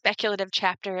adventurous and speculative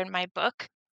chapter in my book.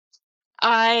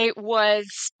 I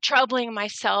was troubling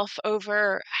myself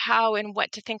over how and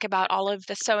what to think about all of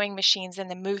the sewing machines and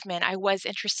the movement. I was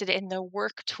interested in the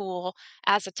work tool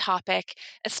as a topic,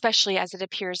 especially as it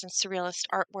appears in surrealist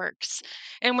artworks.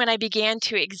 And when I began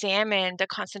to examine the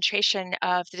concentration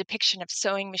of the depiction of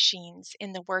sewing machines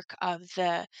in the work of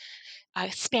the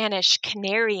Spanish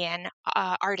Canarian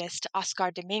artist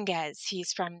Oscar Dominguez,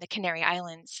 he's from the Canary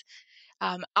Islands,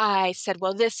 I said,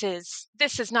 well, this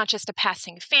is not just a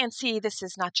passing fancy. This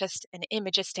is not just an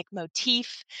imagistic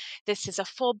motif. This is a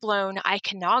full-blown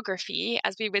iconography,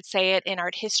 as we would say it in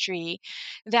art history,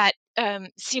 that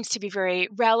seems to be very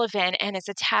relevant and is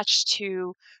attached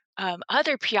to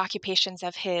other preoccupations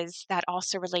of his that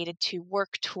also related to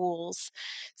work tools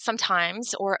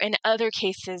sometimes, or in other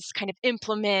cases, kind of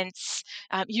implements,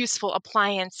 useful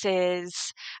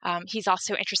appliances. He's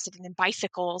also interested in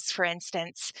bicycles, for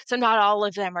instance. So not all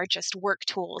of them are just work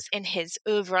tools in his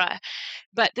oeuvre,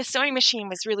 but the sewing machine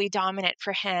was really dominant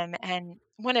for him. And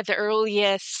one of the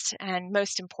earliest and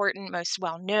most important, most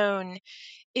well-known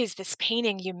is this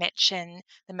painting you mentioned,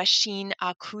 the Machine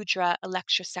à coudre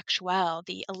électrosexuelle,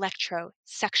 the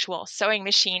electrosexual sewing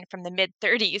machine from the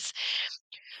mid-30s.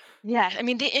 Yeah, I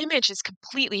mean, the image is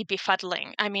completely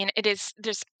befuddling. I mean, there's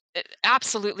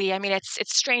Absolutely. I mean, it's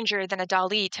stranger than a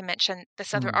Dali, to mention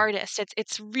this other artist.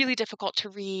 It's really difficult to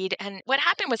read. And what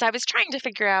happened was I was trying to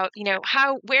figure out,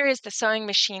 where is the sewing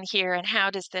machine here and how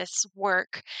does this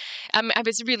work? I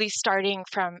was really starting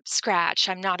from scratch.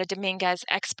 I'm not a Dominguez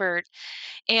expert.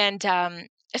 And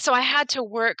so I had to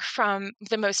work from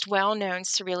the most well-known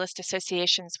surrealist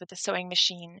associations with the sewing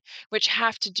machine, which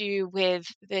have to do with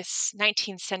this late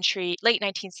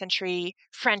 19th century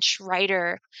French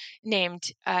writer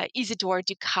named Isidore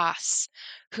Ducasse,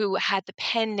 who had the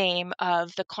pen name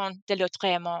of the Comte de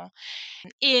Lautréamont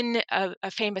in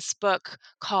a famous book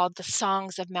called The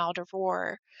Songs of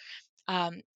Maldoror.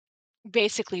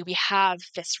 Basically, we have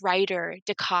this writer,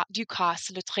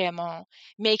 Ducasse Lautréamont,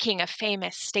 making a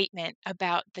famous statement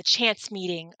about the chance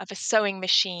meeting of a sewing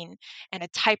machine and a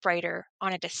typewriter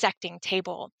on a dissecting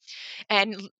table.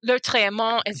 And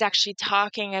Lautréamont is actually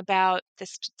talking about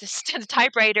this the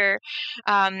typewriter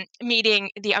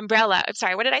meeting the umbrella. I'm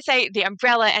sorry, what did I say? The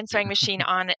umbrella and sewing machine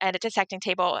at a dissecting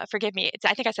table. Forgive me.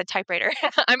 I think I said typewriter.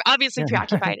 I'm obviously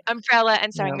preoccupied. Umbrella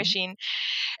and sewing machine.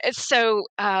 So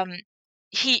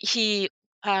he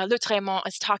Lautréamont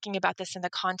is talking about this in the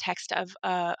context of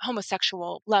a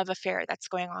homosexual love affair that's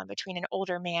going on between an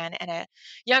older man and a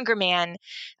younger man,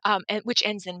 which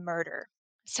ends in murder.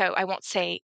 So I won't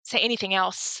say anything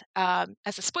else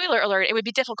as a spoiler alert. It would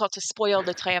be difficult to spoil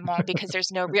Lautréamont because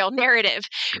there's no real narrative.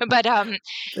 But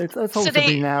it's so also they,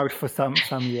 been out for some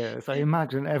years. I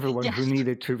imagine everyone who yes,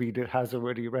 needed to read it has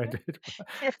already read it. So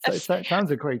yes. it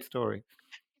sounds a great story.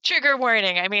 Trigger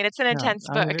warning. I mean, it's an Yeah, intense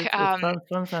I book. mean, it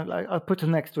sounds like I'll put it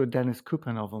next to a Dennis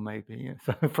Cooper novel, maybe.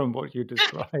 So from what you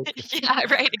described, Yeah,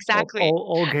 right, exactly.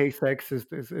 all gay sex is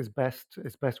best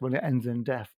when it ends in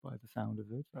death, by the sound of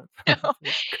it.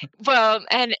 Well,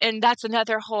 and that's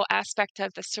another whole aspect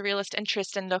of the surrealist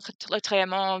interest in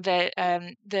Lautréamont.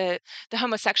 The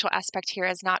homosexual aspect here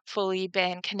has not fully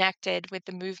been connected with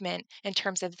the movement in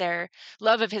terms of their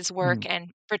love of his work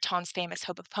and Breton's famous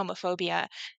homophobia.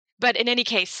 But in any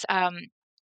case,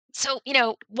 so,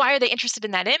 why are they interested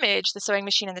in that image, the sewing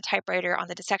machine and the typewriter on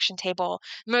the dissection table?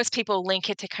 Most people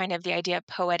link it to kind of the idea of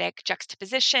poetic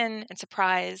juxtaposition and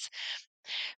surprise.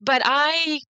 But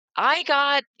I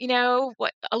got,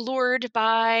 allured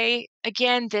by,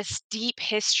 again, this deep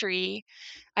history.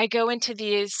 I go into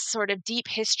these sort of deep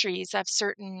histories of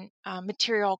certain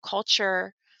material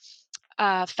culture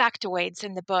factoids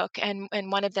in the book, and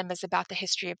one of them is about the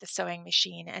history of the sewing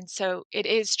machine. And so it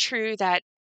is true that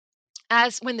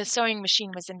as when the sewing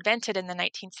machine was invented in the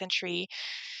 19th century,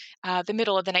 the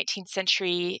middle of the 19th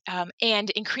century,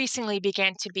 and increasingly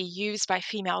began to be used by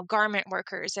female garment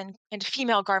workers. And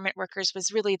female garment workers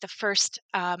was really the first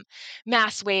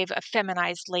mass wave of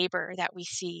feminized labor that we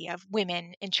see, of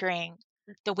women entering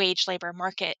the wage labor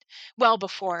market well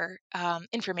before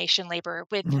information labor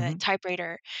with the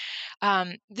typewriter.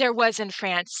 There was in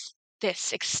France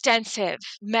this extensive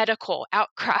medical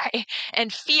outcry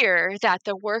and fear that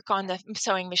the work on the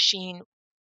sewing machine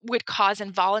would cause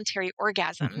involuntary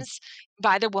orgasms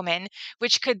by the woman,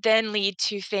 which could then lead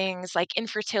to things like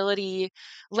infertility,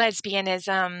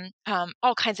 lesbianism,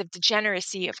 all kinds of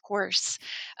degeneracy, of course.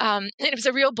 It was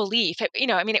a real belief.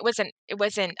 It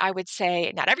wasn't, I would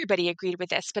say, not everybody agreed with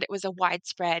this, but it was a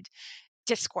widespread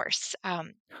discourse.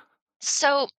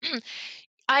 So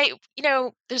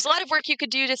there's a lot of work you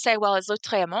could do to say, well, is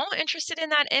Lautréamont interested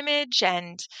in that image?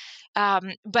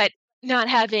 But not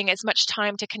having as much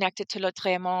time to connect it to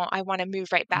Lautréamont, I want to move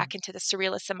right back into the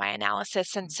surrealists in my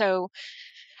analysis. And so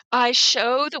I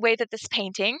show the way that this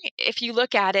painting, if you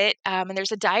look at it, and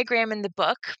there's a diagram in the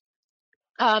book,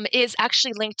 is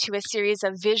actually linked to a series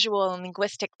of visual and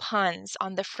linguistic puns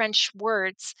on the French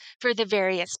words for the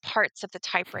various parts of the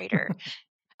typewriter.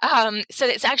 So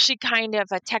it's actually kind of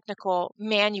a technical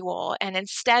manual. And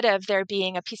instead of there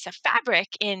being a piece of fabric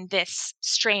in this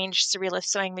strange surrealist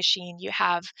sewing machine, you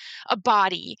have a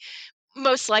body,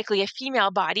 most likely a female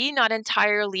body, not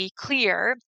entirely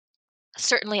clear,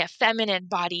 certainly a feminine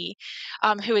body,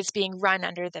 who is being run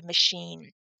under the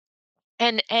machine.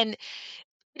 And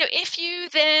if you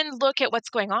then look at what's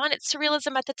going on at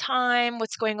surrealism at the time,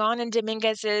 what's going on in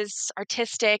Dominguez's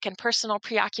artistic and personal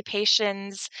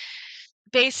preoccupations,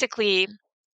 basically,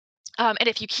 and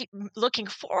if you keep looking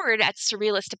forward at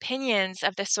surrealist opinions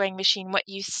of the sewing machine, what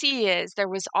you see is there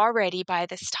was already by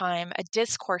this time a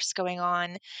discourse going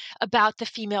on about the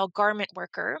female garment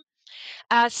worker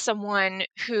as someone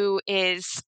who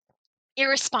is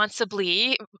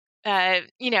irresponsibly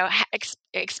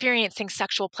experiencing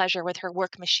sexual pleasure with her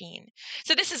work machine.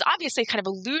 So this is obviously kind of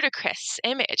a ludicrous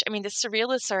image. I mean, the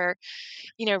surrealists are,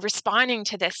 responding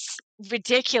to this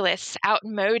ridiculous,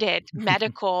 outmoded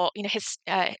medical,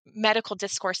 medical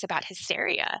discourse about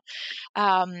hysteria,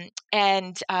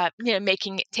 and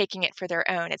taking it for their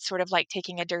own. It's sort of like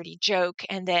taking a dirty joke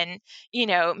and then,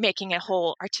 making a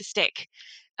whole artistic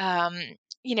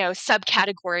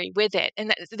subcategory with it.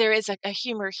 And there is a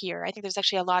humor here. I think there's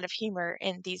actually a lot of humor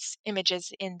in these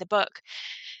images in the book.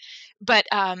 But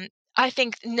I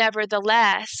think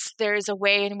nevertheless, there's a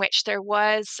way in which there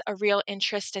was a real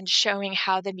interest in showing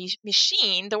how the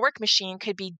machine, the work machine,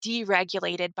 could be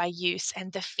deregulated by use,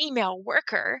 and the female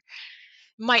worker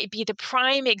might be the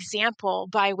prime example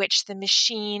by which the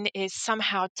machine is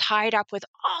somehow tied up with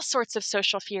all sorts of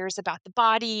social fears about the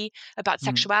body, about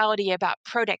sexuality, about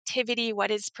productivity.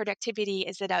 What is productivity?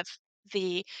 Is it of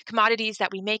the commodities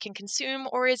that we make and consume,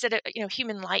 or is it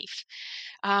human life?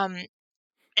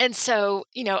 And so,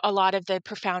 a lot of the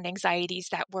profound anxieties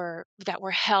that were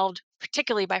held,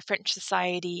 particularly by French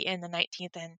society in the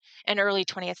 19th and early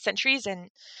 20th centuries, and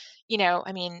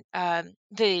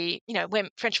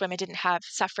French women didn't have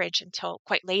suffrage until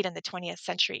quite late in the 20th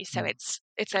century. So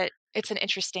it's an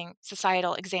interesting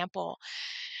societal example.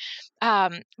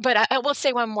 But I will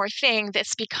say one more thing.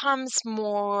 This becomes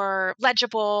more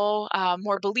legible,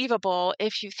 more believable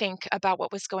if you think about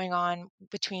what was going on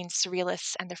between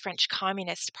Surrealists and the French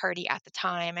Communist Party at the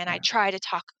time. And I try to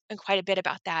talk quite a bit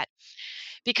about that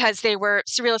because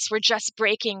Surrealists were just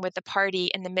breaking with the party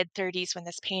in the mid-30s when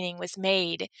this painting was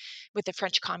made with the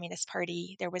French Communist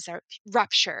Party. There was a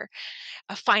rupture,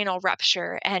 a final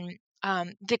rupture. And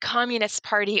the Communist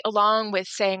Party, along with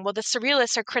saying, well, the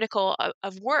Surrealists are critical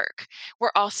of work,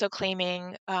 were also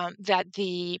claiming that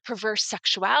the perverse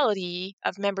sexuality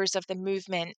of members of the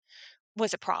movement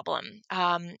was a problem.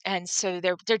 And so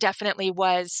there definitely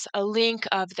was a link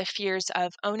of the fears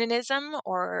of onanism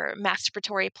or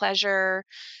masturbatory pleasure,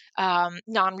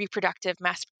 non-reproductive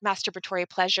masturbatory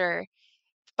pleasure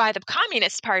by the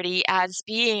Communist Party as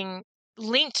being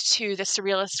linked to the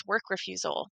Surrealist work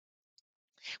refusal,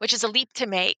 which is a leap to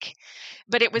make,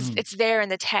 but it's there in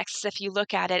the text if you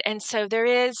look at it. And so there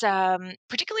is,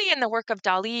 particularly in the work of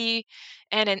Dali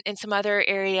and in some other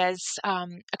areas, a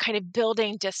kind of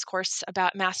building discourse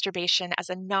about masturbation as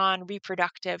a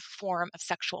non-reproductive form of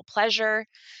sexual pleasure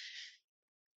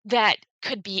that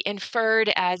could be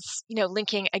inferred as,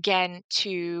 linking again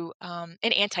to an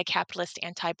anti-capitalist,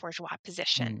 anti-bourgeois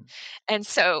position. And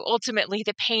so ultimately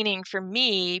the painting for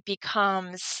me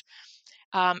becomes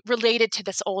related to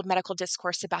this old medical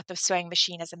discourse about the sewing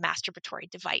machine as a masturbatory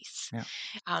device.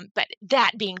 But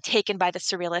that being taken by the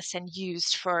Surrealists and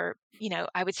used for,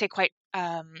 I would say quite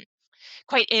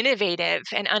innovative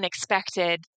and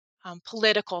unexpected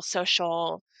political,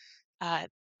 social,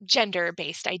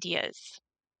 gender-based ideas.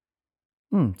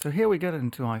 So here we get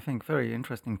into, I think, very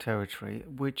interesting territory,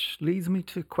 which leads me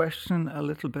to question a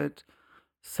little bit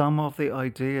some of the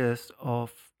ideas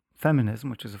of feminism,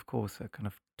 which is, of course, a kind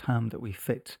of term that we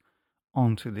fit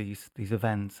onto these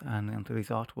events and into these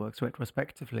artworks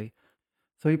retrospectively.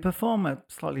 So you perform a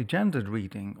slightly gendered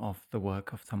reading of the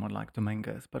work of someone like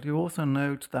Dominguez, but you also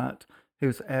note that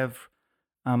his oeuvre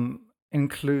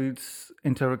includes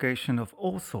interrogation of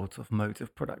all sorts of modes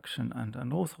of production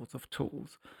and all sorts of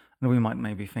tools. And we might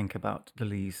maybe think about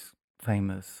Dali's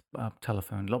famous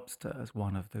telephone lobster as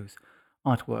one of those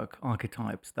artwork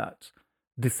archetypes that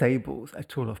disables a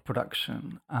tool of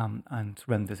production and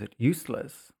renders it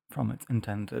useless from its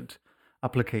intended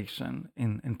application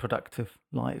in productive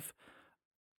life.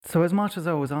 So as much as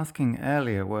I was asking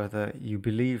earlier whether you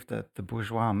believe that the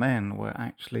bourgeois men were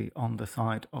actually on the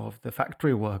side of the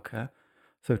factory worker,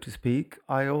 so to speak,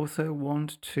 I also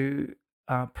want to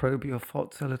probe your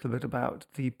thoughts a little bit about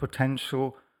the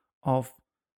potential of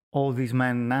all these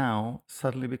men now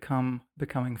suddenly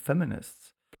becoming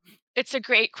feminists. It's a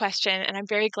great question, and I'm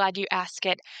very glad you asked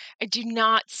it. I do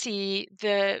not see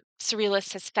the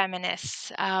Surrealists as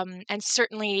feminists, and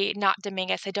certainly not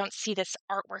Dominguez. I don't see this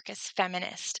artwork as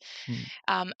feminist.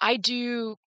 I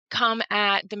do come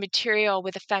at the material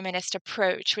with a feminist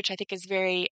approach, which I think is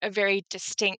a very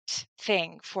distinct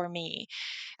thing for me,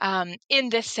 in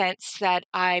this sense that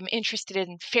I'm interested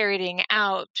in ferreting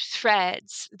out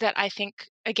threads that I think,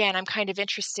 again, I'm kind of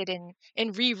interested in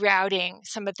rerouting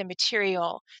some of the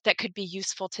material that could be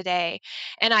useful today,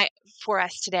 and for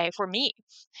us today, for me,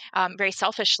 very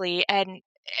selfishly.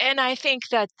 And I think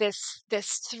that this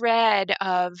thread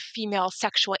of female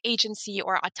sexual agency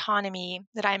or autonomy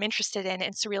that I'm interested in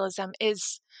surrealism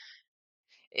is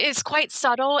quite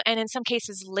subtle and in some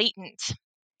cases latent.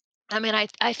 I mean,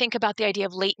 I think about the idea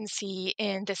of latency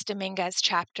in this Dominguez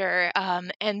chapter,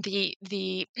 and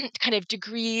the kind of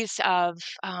degrees of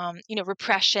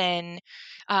repression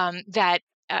that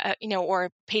or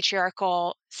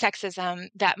patriarchal sexism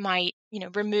that might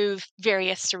remove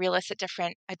various surrealists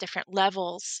at different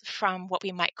levels from what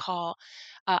we might call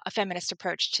a feminist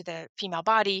approach to the female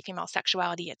body, female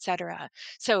sexuality, etc.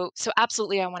 So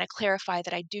absolutely, I want to clarify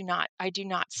that I do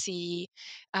not see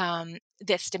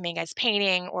this Dominguez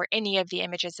painting or any of the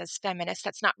images as feminist.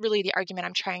 That's not really the argument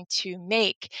I'm trying to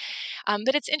make.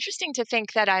 But it's interesting to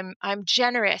think that I'm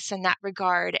generous in that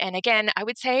regard. And again, I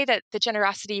would say that the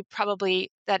generosity probably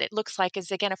that it looks like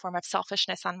is again a form of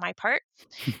selfishness on my part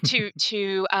to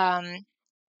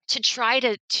try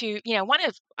to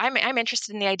I'm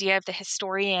interested in the idea of the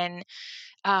historian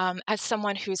as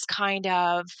someone who's kind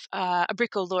of a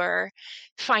bricoleur,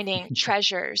 finding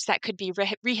treasures that could be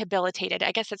rehabilitated.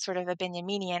 I guess it's sort of a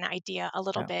Benjaminian idea a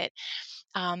little Yeah.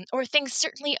 bit, or things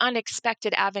certainly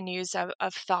unexpected avenues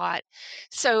of thought.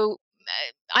 So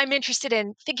I'm interested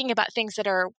in thinking about things that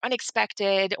are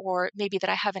unexpected or maybe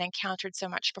that I haven't encountered so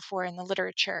much before in the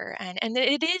literature. And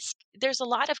there's a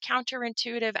lot of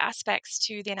counterintuitive aspects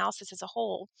to the analysis as a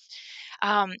whole.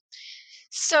 Um,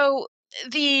 so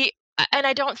the and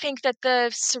I don't think that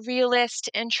the surrealist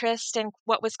interest in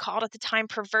what was called at the time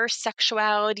perverse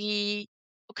sexuality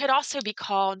could also be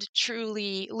called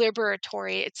truly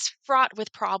liberatory. It's fraught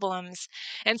with problems.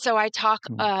 And so I talk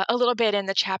a little bit in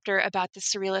the chapter about the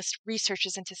surrealist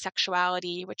researches into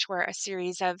sexuality, which were a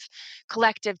series of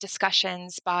collective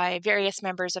discussions by various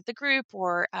members of the group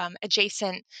or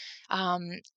adjacent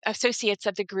associates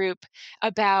of the group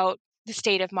about the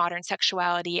state of modern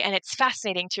sexuality, and it's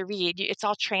fascinating to read. It's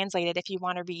all translated if you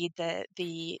want to read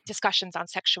the discussions on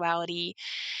sexuality,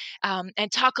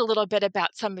 and talk a little bit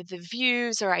about some of the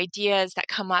views or ideas that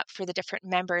come up for the different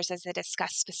members as they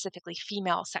discuss specifically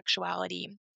female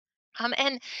sexuality.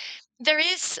 And there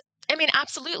is, I mean,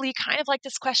 absolutely kind of like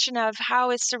this question of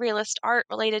how is surrealist art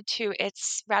related to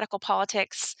its radical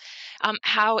politics?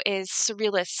 How is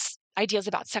surrealist ideas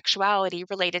about sexuality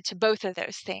related to both of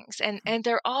those things? And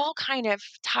they're all kind of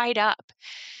tied up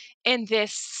in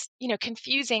this,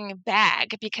 confusing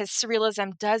bag because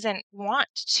surrealism doesn't want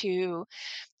to,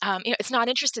 it's not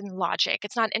interested in logic.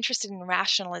 It's not interested in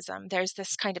rationalism. There's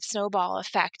this kind of snowball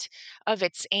effect of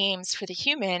its aims for the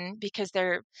human because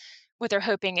what they're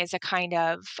hoping is a kind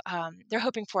of they're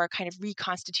hoping for a kind of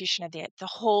reconstitution of the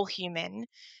whole human,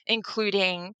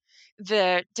 including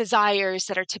the desires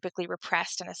that are typically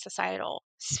repressed in a societal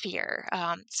sphere.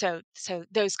 So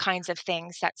those kinds of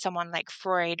things that someone like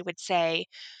Freud would say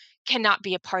cannot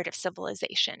be a part of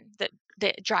civilization,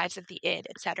 the drives of the id,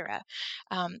 etc.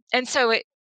 And so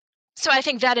I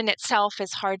think that in itself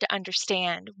is hard to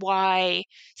understand why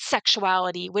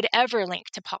sexuality would ever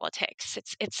link to politics.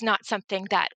 It's not something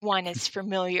that one is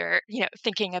familiar,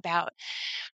 thinking about.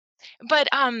 But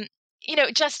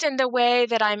just in the way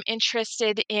that I'm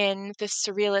interested in the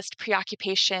surrealist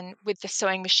preoccupation with the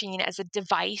sewing machine as a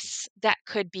device that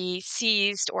could be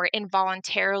seized or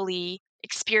involuntarily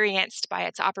experienced by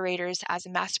its operators as a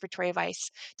masturbatory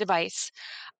device,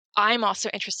 I'm also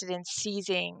interested in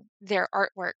seizing their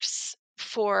artworks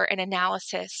for an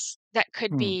analysis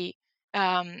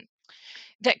um,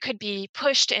 that could be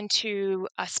pushed into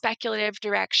a speculative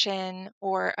direction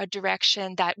or a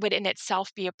direction that would in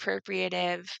itself be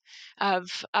appropriative of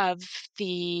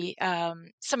the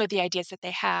some of the ideas that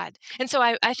they had. And so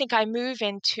I think I move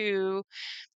into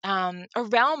a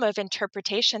realm of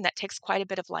interpretation that takes quite a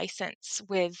bit of license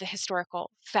with the historical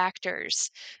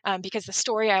factors, because the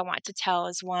story I want to tell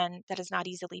is one that is not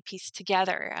easily pieced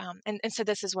together. And so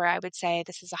this is where I would say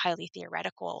this is a highly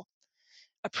theoretical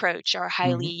approach or a Mhm.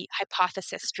 highly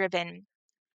hypothesis-driven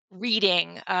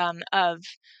reading of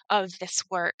this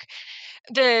work.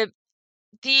 The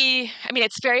I mean,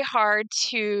 it's very hard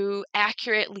to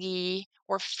accurately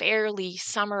or fairly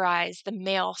summarize the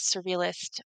male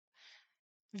surrealist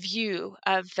view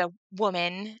of the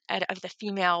woman, of the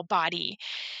female body.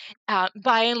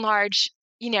 By and large,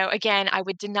 again, I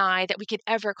would deny that we could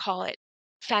ever call it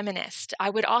feminist. I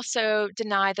would also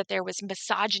deny that there was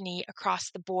misogyny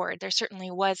across the board. There certainly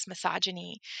was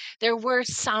misogyny. There were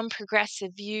some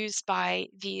progressive views by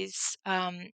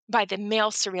by the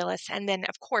male surrealists, and then,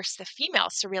 of course, the female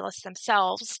surrealists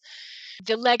themselves.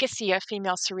 The legacy of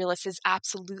female surrealists is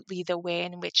absolutely the way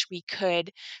in which we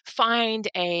could find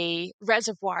a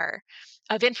reservoir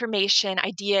of information,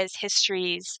 ideas,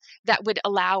 histories that would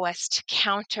allow us to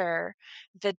counter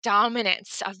the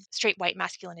dominance of straight white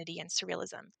masculinity and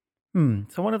surrealism.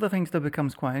 So one of the things that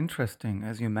becomes quite interesting,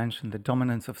 as you mentioned, the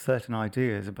dominance of certain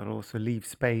ideas, but also leave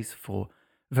space for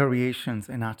variations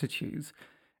in attitudes,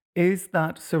 is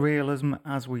that surrealism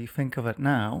as we think of it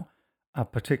now,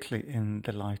 particularly in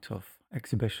the light of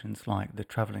exhibitions like the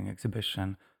traveling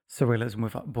exhibition Surrealism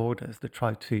Without Borders that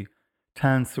tried to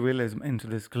turn surrealism into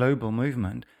this global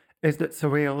movement, is that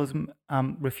surrealism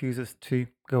refuses to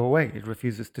go away, it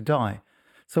refuses to die.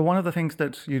 So one of the things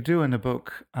that you do in the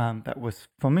book that was,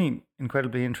 for me,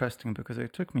 incredibly interesting because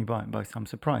it took me by some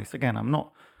surprise. Again, I'm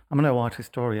no art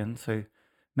historian, so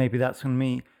maybe that's on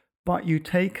me. But you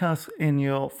take us in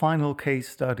your final case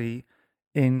study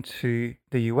into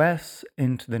the US,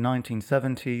 into the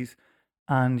 1970s,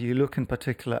 and you look in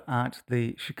particular at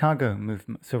the Chicago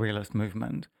movement, surrealist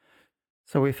movement.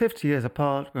 So we're 50 years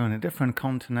apart, we're on a different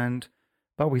continent,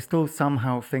 but we're still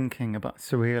somehow thinking about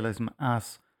surrealism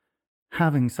as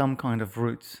having some kind of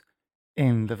roots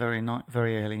in the very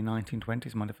early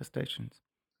 1920s manifestations.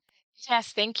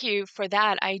 Yes, thank you for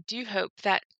that. I do hope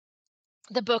that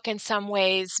the book in some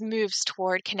ways moves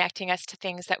toward connecting us to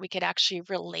things that we could actually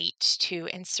relate to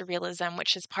in surrealism,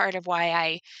 which is part of why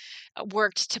I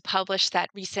worked to publish that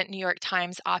recent New York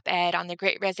Times op-ed on the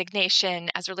Great Resignation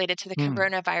as related to the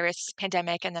coronavirus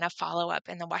pandemic, and then a follow-up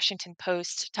in the Washington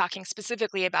Post talking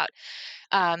specifically about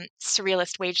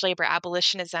surrealist wage labor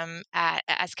abolitionism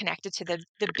as connected to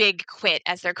the big quit,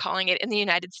 as they're calling it in the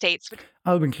United States.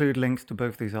 I'll include links to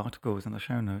both these articles in the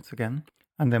show notes again,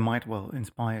 and they might well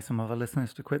inspire some of our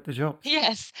listeners to quit the jobs.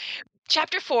 Yes.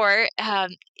 Chapter 4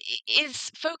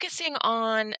 is focusing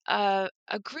on a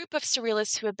group of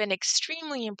surrealists who have been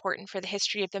extremely important for the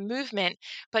history of the movement,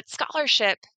 but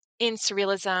scholarship in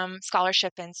surrealism,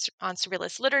 scholarship on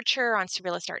surrealist literature, on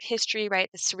surrealist art history, right?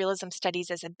 The surrealism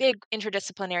studies is a big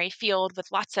interdisciplinary field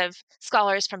with lots of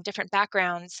scholars from different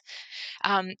backgrounds.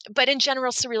 But in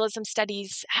general, surrealism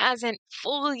studies hasn't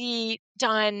fully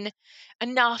done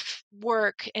enough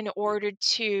work in order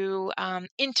to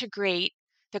integrate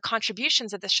the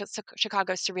contributions of the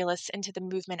Chicago Surrealists into the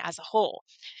movement as a whole.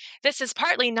 This is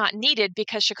partly not needed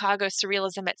because Chicago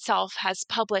Surrealism itself has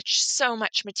published so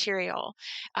much material.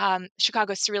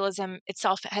 Chicago Surrealism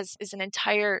itself is an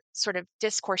entire sort of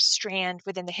discourse strand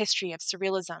within the history of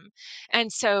Surrealism.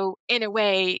 And so, in a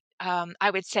way,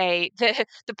 I would say the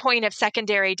point of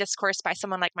secondary discourse by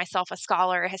someone like myself, a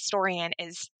scholar, a historian,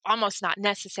 is almost not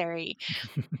necessary.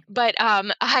 But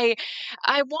I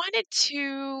wanted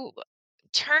to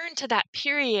turn to that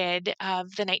period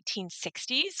of the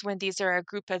 1960s when these are a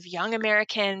group of young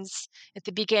Americans at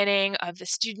the beginning of the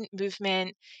student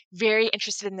movement, very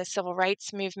interested in the civil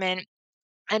rights movement,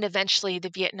 and eventually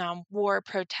the Vietnam War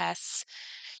protests,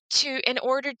 in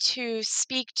order to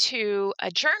speak to a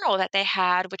journal that they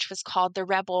had, which was called The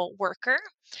Rebel Worker,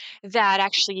 that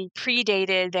actually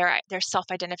predated their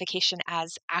self-identification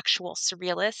as actual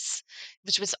surrealists,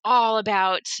 which was all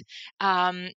about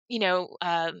the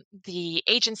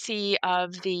agency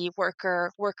of the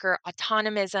worker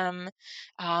autonomism,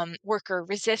 worker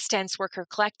resistance, worker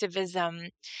collectivism,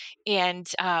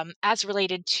 and as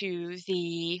related to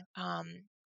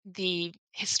the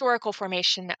historical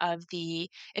formation of the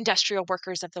Industrial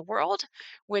Workers of the World,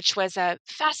 which was a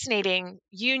fascinating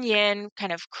union,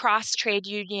 kind of cross-trade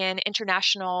union,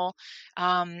 international,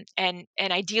 and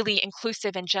ideally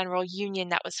inclusive and general union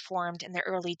that was formed in the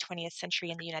early 20th century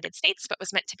in the United States, but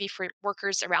was meant to be for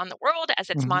workers around the world,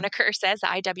 as its moniker says, the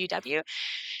IWW.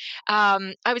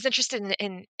 I was interested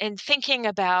in thinking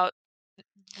about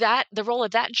the role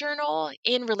of that journal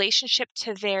in relationship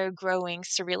to their growing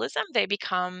surrealism.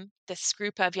 This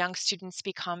group of young students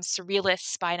become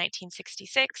surrealists by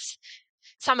 1966,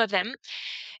 some of them.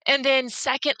 And then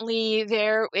secondly,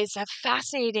 there is a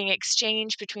fascinating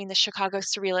exchange between the Chicago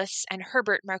Surrealists and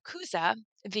Herbert Marcuse,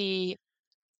 the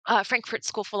Frankfurt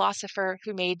School philosopher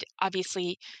who made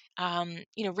obviously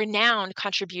renowned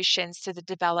contributions to the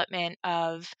development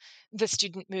of the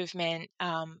student movement,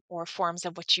 or forms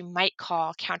of what you might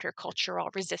call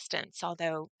countercultural resistance,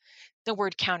 although the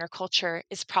word counterculture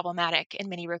is problematic in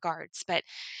many regards. But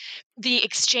the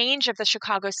exchange of the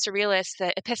Chicago Surrealists,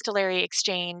 the epistolary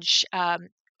exchange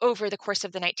over the course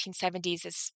of the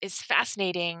 1970s is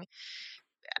fascinating,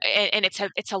 and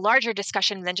it's a larger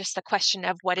discussion than just the question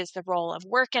of what is the role of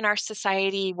work in our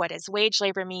society, what does wage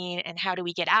labor mean, and how do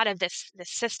we get out of this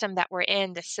system that we're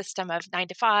in, this system of 9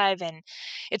 to 5. And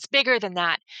it's bigger than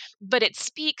that, but it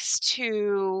speaks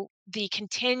to the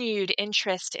continued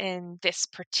interest in this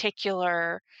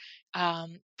particular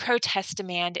protest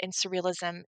demand in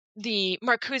surrealism. The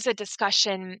Marcuse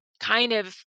discussion kind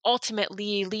of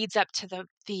ultimately leads up to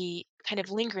the kind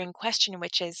of lingering question,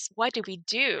 which is, what do we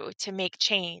do to make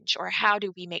change, or how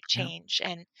do we make change?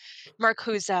 And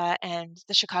Marcuse and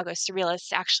the Chicago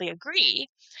Surrealists actually agree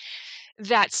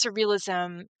that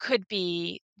surrealism could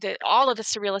be all of the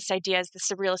surrealist ideas, the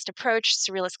surrealist approach,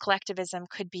 surrealist collectivism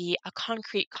could be a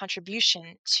concrete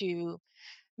contribution to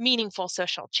meaningful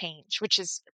social change, which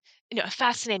is, a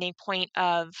fascinating point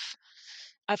of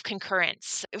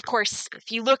concurrence. Of course,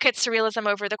 if you look at surrealism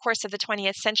over the course of the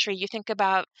 20th century, you think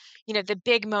about, the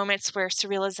big moments where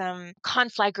surrealism,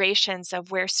 conflagrations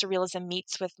of where surrealism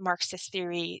meets with Marxist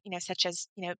theory, such as,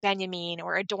 Benjamin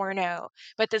or Adorno.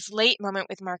 But this late moment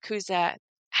with Marcuse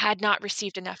had not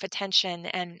received enough attention.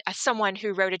 And as someone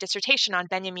who wrote a dissertation on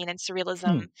Benjamin and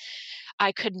surrealism,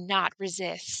 I could not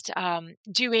resist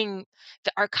doing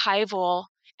the archival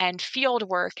and field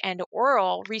work and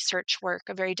oral research work,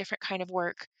 a very different kind of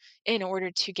work, in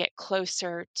order to get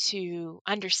closer to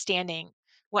understanding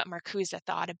what Marcuse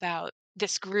thought about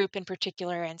this group in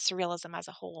particular and surrealism as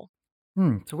a whole.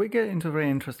 So we get into very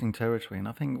interesting territory, and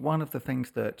I think one of the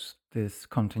things that this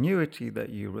continuity that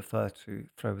you refer to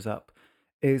throws up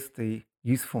is the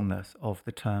usefulness of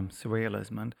the term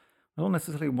surrealism. And I don't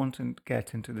necessarily want to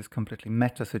get into this completely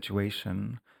meta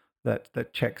situation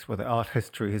that checks whether art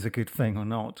history is a good thing or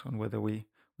not, and whether we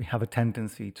have a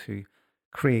tendency to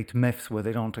create myths where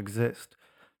they don't exist.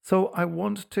 So I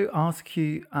want to ask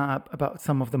you about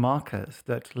some of the markers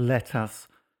that let us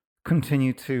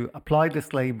continue to apply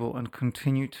this label and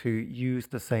continue to use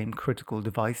the same critical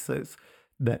devices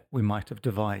that we might have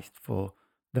devised for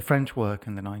the French work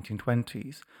in the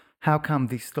 1920s. How come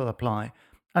these still apply?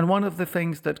 And one of the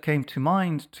things that came to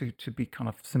mind, to be kind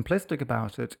of simplistic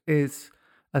about it, is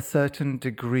a certain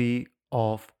degree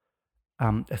of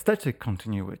aesthetic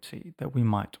continuity that we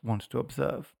might want to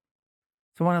observe.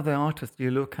 So one of the artists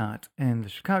you look at in the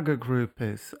Chicago group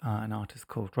is an artist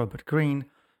called Robert Greene.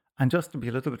 And just to be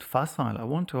a little bit facile, I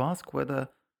want to ask whether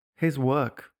his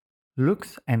work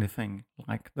looks anything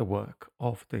like the work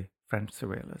of the French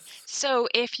surrealists. So,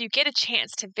 if you get a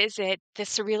chance to visit the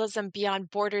Surrealism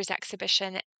Beyond Borders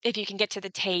exhibition, if you can get to the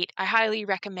Tate, I highly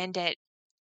recommend it.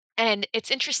 And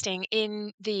it's interesting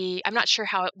I'm not sure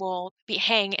how it will be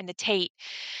hang in the Tate,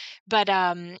 but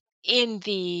in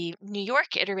the New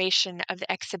York iteration of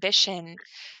the exhibition,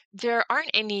 there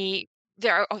aren't any.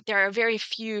 There are very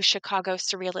few Chicago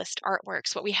surrealist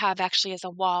artworks. What we have actually is a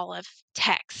wall of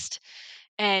text,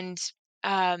 and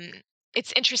um,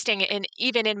 it's interesting. And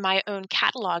even in my own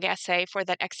catalog essay for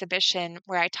that exhibition,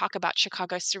 where I talk about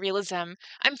Chicago surrealism,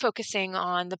 I'm focusing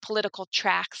on the political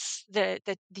tracks, the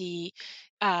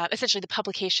essentially the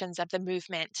publications of the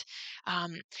movement.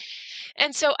 Um,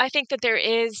 and so I think that there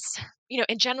is,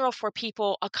 in general for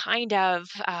people, a kind of,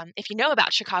 if you know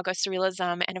about Chicago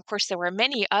surrealism, and of course there were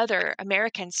many other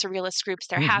American surrealist groups,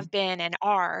 there have been and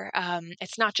are.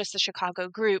 It's not just the Chicago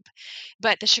group,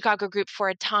 but the Chicago group for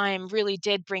a time really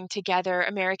did bring together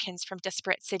Americans from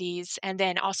disparate cities, and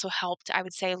then also helped, I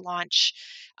would say, launch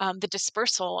the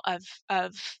dispersal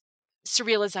of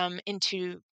surrealism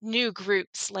into new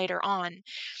groups later on.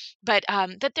 But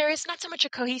that there is not so much a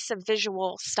cohesive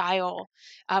visual style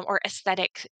or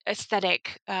aesthetic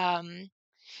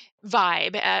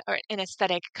vibe, or an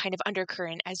aesthetic kind of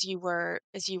undercurrent, as you were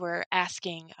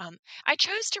asking. I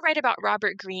chose to write about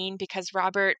Robert Greene because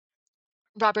Robert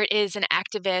was an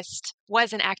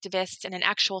activist and an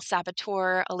actual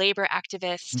saboteur, a labor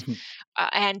activist,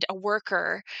 and a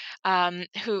worker,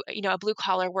 a blue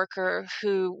collar worker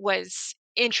who was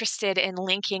interested in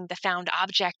linking the found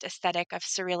object aesthetic of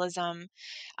surrealism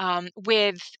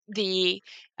with the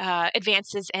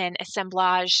advances in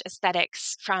assemblage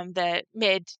aesthetics from the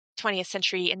mid 20th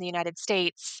century in the United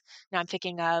States. Now I'm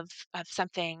thinking of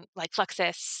something like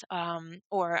Fluxus,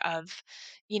 or of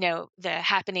the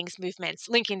happenings movements,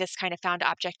 linking this kind of found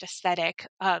object aesthetic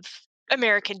of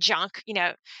American junk,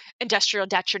 industrial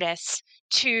detritus,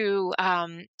 to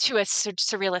a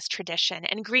surrealist tradition.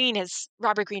 And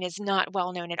Robert Greene is not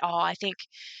well known at all. I think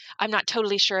I'm not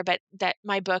totally sure, but that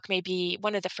my book may be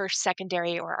one of the first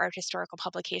secondary or art historical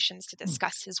publications to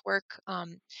discuss his work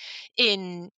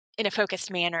in a focused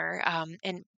manner.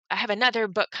 And I have another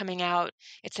book coming out.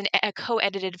 It's a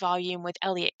co-edited volume with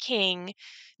Elliot King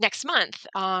next month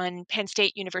on Penn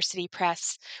State University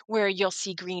Press, where you'll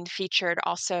see Greene featured.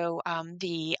 Also,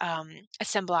 the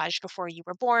assemblage Before You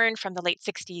Were Born from the late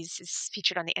 60s is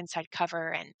featured on the inside cover.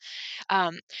 And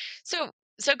um, so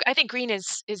so I think Greene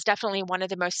is definitely one of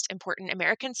the most important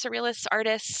American surrealist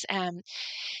artists.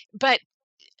 But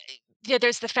yeah,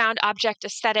 there's the found object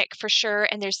aesthetic for sure,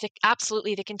 and there's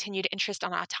absolutely the continued interest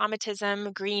on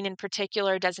automatism. Greene, in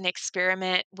particular, does an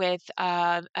experiment with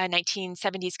a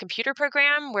 1970s computer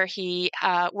program where he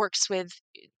works with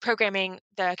programming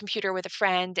the computer with a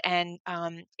friend and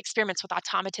experiments with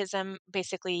automatism,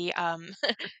 basically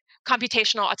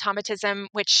computational automatism,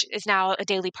 which is now a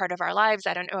daily part of our lives.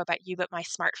 I don't know about you, but my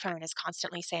smartphone is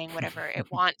constantly saying whatever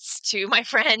it wants to my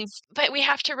friends. But we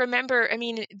have to remember, I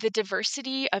mean, the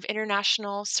diversity of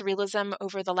international surrealism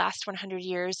over the last 100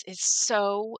 years is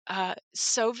so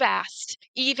vast.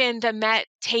 Even the Met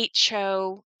Tate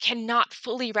show cannot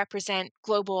fully represent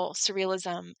global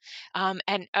surrealism,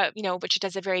 and which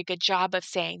does a very good job of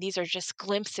saying these are just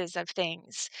glimpses of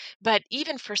things. But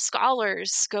even for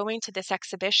scholars going to this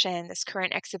exhibition, this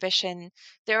current exhibition,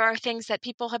 there are things that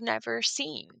people have never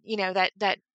seen,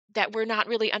 that were not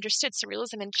really understood.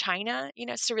 Surrealism in China,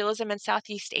 surrealism in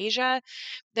Southeast Asia,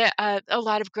 a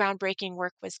lot of groundbreaking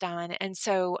work was done. And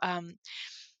so,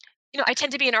 I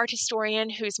tend to be an art historian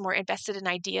who's more invested in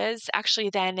ideas actually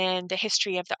than in the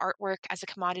history of the artwork as a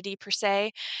commodity per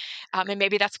se. And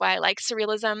maybe that's why I like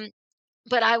surrealism.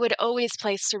 But I would always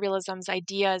place surrealism's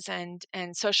ideas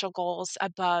and social goals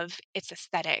above its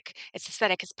aesthetic. Its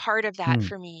aesthetic is part of that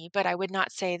for me, but I would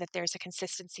not say that there's a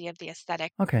consistency of the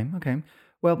aesthetic. Okay.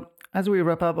 Well, as we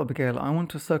wrap up, Abigail, I want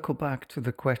to circle back to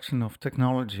the question of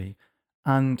technology.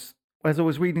 And as I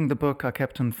was reading the book, I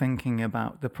kept on thinking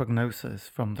about the prognosis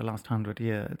from the last 100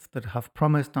 years that have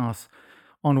promised us,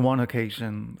 on one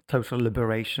occasion, total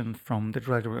liberation from the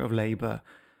drudgery of labor,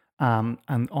 and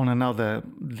on another,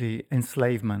 the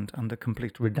enslavement and the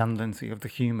complete redundancy of the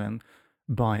human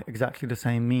by exactly the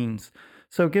same means.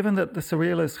 So, given that the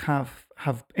surrealists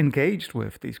have engaged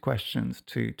with these questions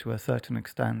to a certain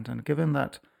extent, and given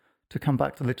that, to come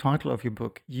back to the title of your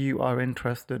book, you are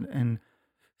interested in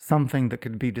something that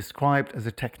could be described as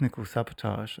a technical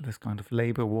sabotage, this kind of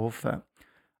labor warfare,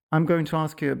 I'm going to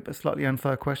ask you a slightly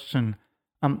unfair question.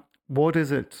 What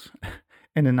is it,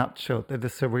 in a nutshell, that the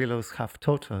surrealists have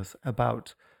taught us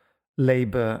about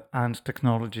labor and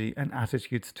technology and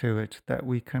attitudes to it that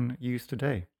we can use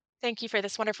today? Thank you for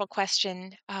this wonderful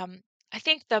question. I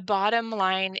think the bottom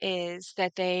line is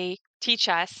that they teach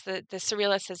us, the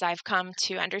surrealists, as I've come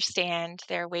to understand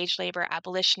their wage labor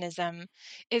abolitionism,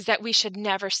 is that we should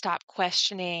never stop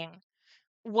questioning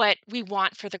what we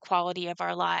want for the quality of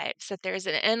our lives, that there's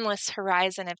an endless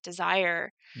horizon of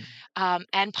desire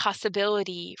and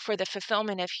possibility for the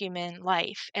fulfillment of human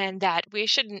life, and that we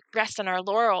shouldn't rest on our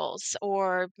laurels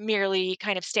or merely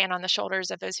kind of stand on the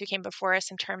shoulders of those who came before us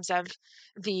in terms of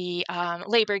the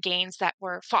labor gains that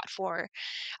were fought for,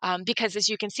 because as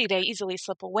you can see, they easily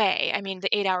slip away. I mean, the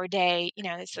 8-hour day,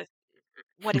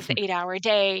 what is the 8-hour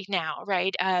day now,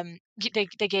 right?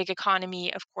 The gig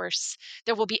economy, of course,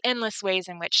 there will be endless ways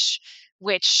in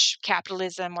which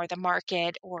capitalism or the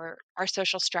market or our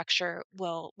social structure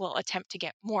will attempt to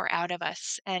get more out of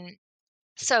us. And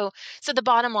so the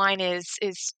bottom line is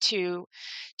to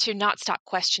not stop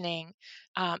questioning,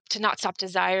 to not stop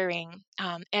desiring,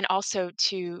 and also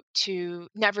to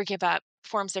never give up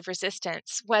forms of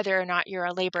resistance, whether or not you're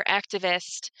a labor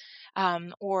activist,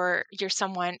 or you're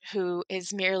someone who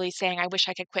is merely saying, I wish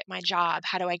I could quit my job.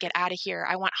 How do I get out of here?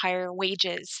 I want higher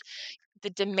wages.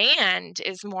 The demand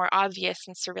is more obvious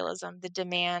in surrealism, the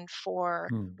demand for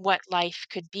what life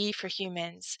could be for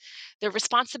humans. The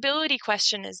responsibility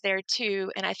question is there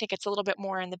too, and I think it's a little bit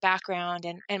more in the background.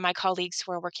 And my colleagues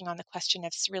who are working on the question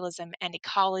of surrealism and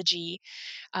ecology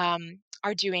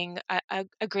are doing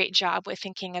a great job with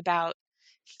thinking about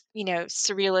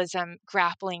surrealism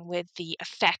grappling with the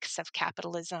effects of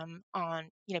capitalism on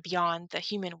beyond the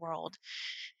human world.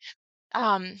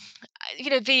 um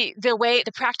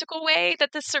the practical way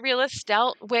that the surrealists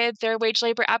dealt with their wage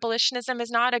labor abolitionism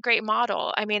is not a great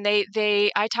model. I mean,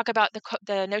 I talk about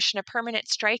the notion of permanent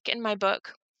strike in my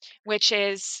book, which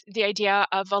is the idea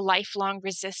of a lifelong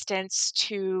resistance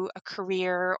to a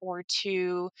career or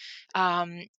to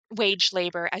wage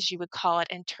labor, as you would call it,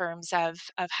 in terms of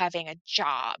having a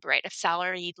job, right, of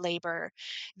salaried labor.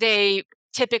 They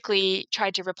typically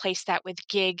tried to replace that with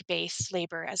gig-based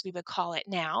labor, as we would call it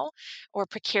now, or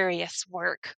precarious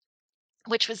work,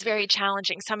 which was very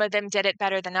challenging. Some of them did it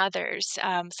better than others.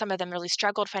 Some of them really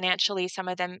struggled financially. Some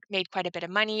of them made quite a bit of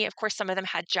money. Of course, some of them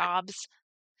had jobs,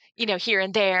 here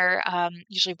and there,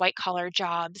 usually white collar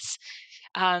jobs.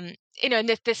 And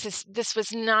this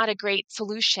was not a great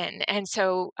solution. And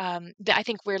so I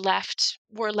think we're left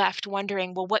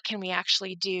wondering, well, what can we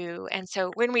actually do? And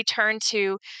so when we turn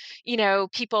to,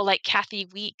 people like Kathy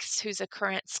Weeks, who's a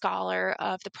current scholar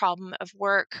of the problem of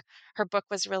work, her book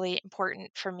was really important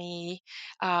for me.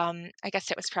 I guess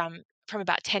it was from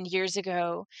about 10 years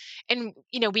ago. And,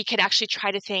 we could actually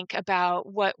try to think about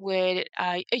what would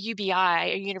a UBI,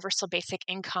 a universal basic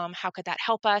income, how could that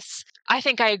help us? I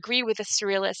think I agree with the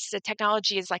surrealists that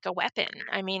technology is like a weapon.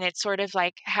 I mean, it's sort of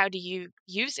like, how do you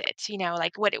use it?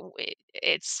 Like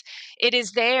it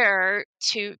is there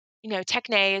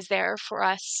Techne is there for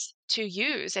us to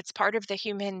use. It's part of the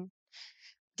human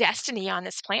destiny on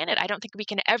this planet. I don't think we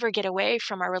can ever get away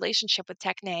from our relationship with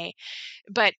Techne.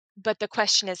 But the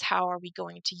question is, how are we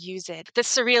going to use it? The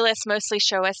surrealists mostly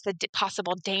show us the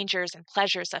possible dangers and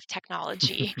pleasures of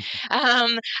technology.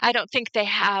 I don't think they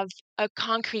have a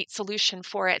concrete solution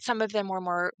for it. Some of them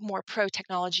were more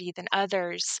pro-technology than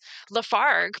others.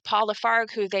 Paul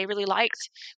Lafargue, who they really liked,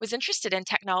 was interested in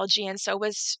technology, and so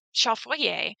was Charles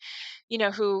Fourier,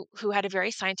 who had a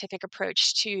very scientific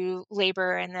approach to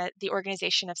labor and the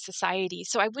organization of society.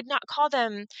 So I would not call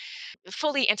them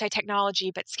fully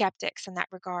anti-technology, but skeptics in that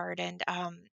regard. And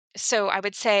so I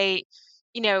would say,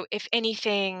 if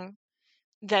anything,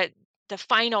 that the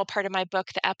final part of my book,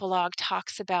 the epilogue,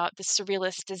 talks about the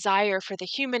surrealist desire for the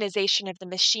humanization of the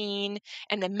machine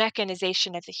and the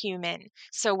mechanization of the human.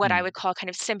 So what I would call kind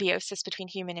of symbiosis between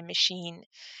human and machine.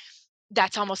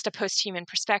 That's almost a post-human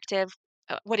perspective.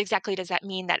 What exactly does that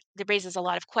mean? That raises a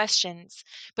lot of questions.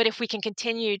 But if we can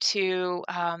continue to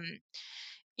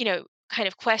kind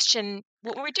of question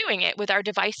what we're doing it with our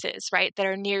devices, right, that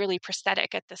are nearly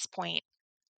prosthetic at this point.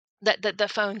 The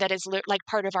phone that is like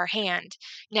part of our hand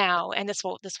now, and this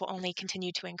will only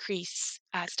continue to increase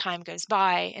as time goes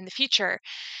by in the future.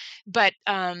 But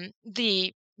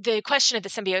the question of the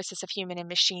symbiosis of human and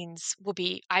machines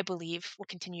I believe, will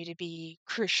continue to be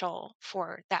crucial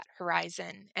for that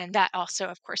horizon. And that also,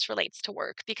 of course, relates to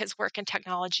work, because work and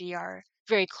technology are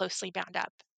very closely bound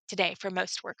up today for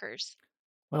most workers.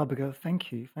 Well, Abigail,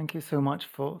 thank you. Thank you so much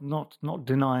for not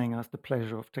denying us the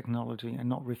pleasure of technology and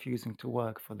not refusing to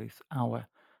work for this hour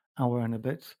and a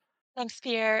bit. Thanks,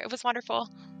 Pierre. It was wonderful.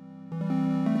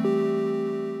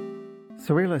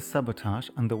 Surrealist Sabotage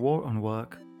and the War on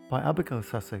Work by Abigail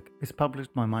Sasek is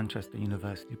published by Manchester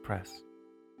University Press.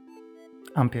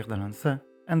 I'm Pierre Delancey,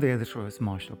 and the editor is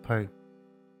Marshall Poe.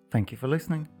 Thank you for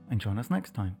listening, and join us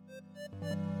next time.